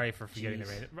 I'm sorry for forgetting the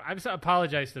Jeez.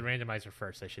 apologize to the randomizer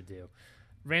first, I should do.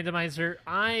 Randomizer,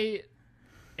 I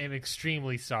am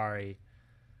extremely sorry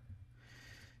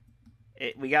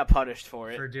We got punished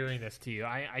for it. for doing this to you.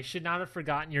 I should not have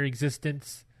forgotten your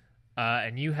existence,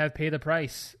 and you have paid the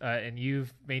price, and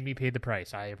you've made me pay the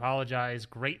price. I apologize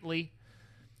greatly,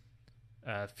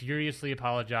 furiously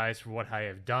apologize for what I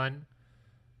have done.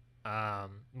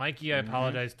 Mikey, I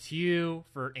apologize to you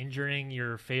for injuring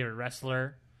your favorite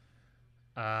wrestler.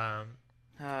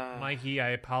 Mikey, I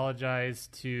apologize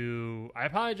to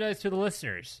the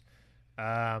listeners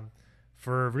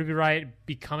for Ruby Riott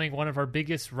becoming one of our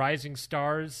biggest rising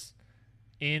stars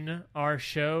in our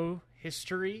show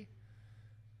history.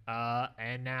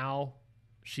 And now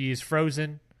she is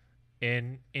frozen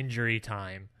in injury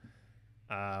time,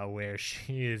 where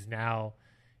she is now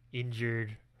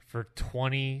injured for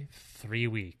 23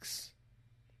 weeks.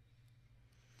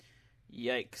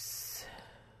 Yikes.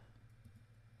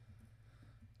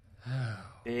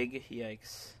 Big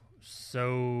yikes.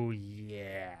 So,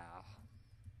 yeah.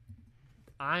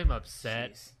 I'm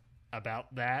upset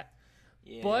about that.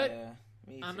 Yeah, But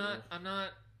me I'm too.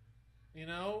 not,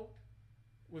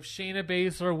 with Shayna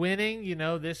Baszler winning,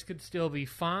 this could still be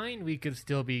fine. We could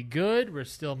still be good. We're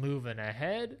still moving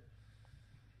ahead.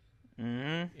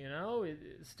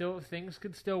 Mm-hmm. Things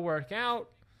could still work out.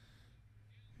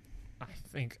 I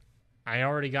think I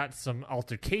already got some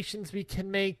altercations we can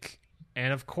make.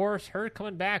 And of course, her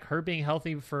coming back, her being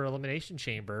healthy for Elimination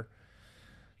Chamber,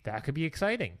 that could be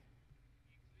exciting.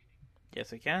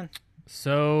 Yes, it can.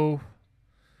 So,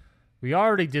 we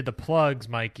already did the plugs,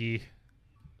 Mikey.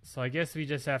 So I guess we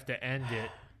just have to end it.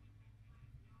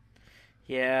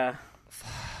 Yeah.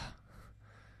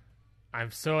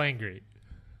 I'm so angry.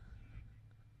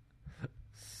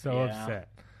 So Yeah. upset.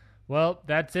 Well,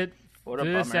 that's it What for a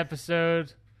this bummer.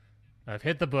 episode of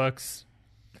Hit the Books.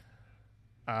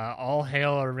 All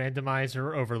hail our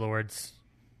randomizer overlords.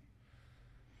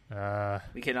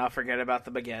 We cannot forget about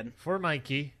them again. For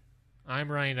Mikey, I'm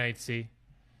Ryan Knightsey.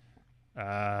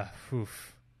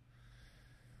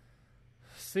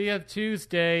 See you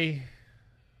Tuesday.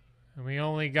 And we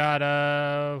only got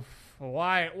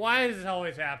why does this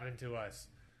always happen to us?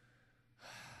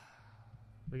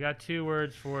 We got 2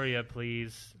 words for you,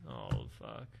 please. Oh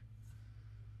fuck.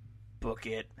 Book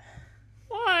it.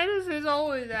 Why does this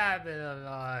always happen to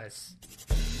us?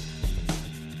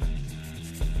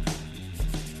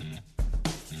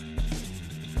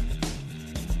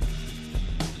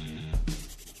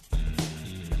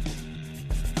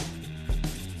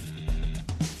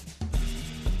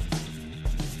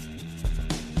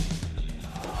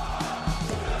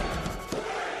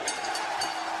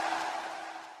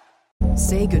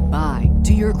 Say goodbye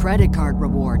to your credit card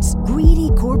rewards. Greedy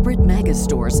corporate mega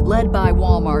stores, led by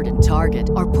Walmart and Target,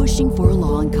 are pushing for a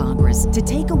law in Congress to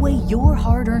take away your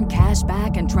hard-earned cash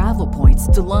back and travel points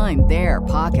to line their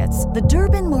pockets. The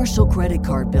Durbin-Marshall credit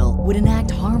card bill would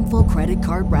enact harmful credit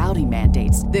card routing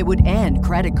mandates that would end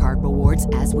credit card rewards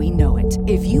as we know it.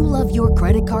 If you love your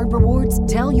credit card rewards,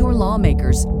 tell your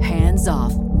lawmakers, hands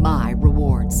off my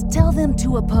rewards. Tell them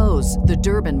to oppose the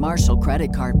Durbin-Marshall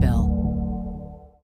credit card bill.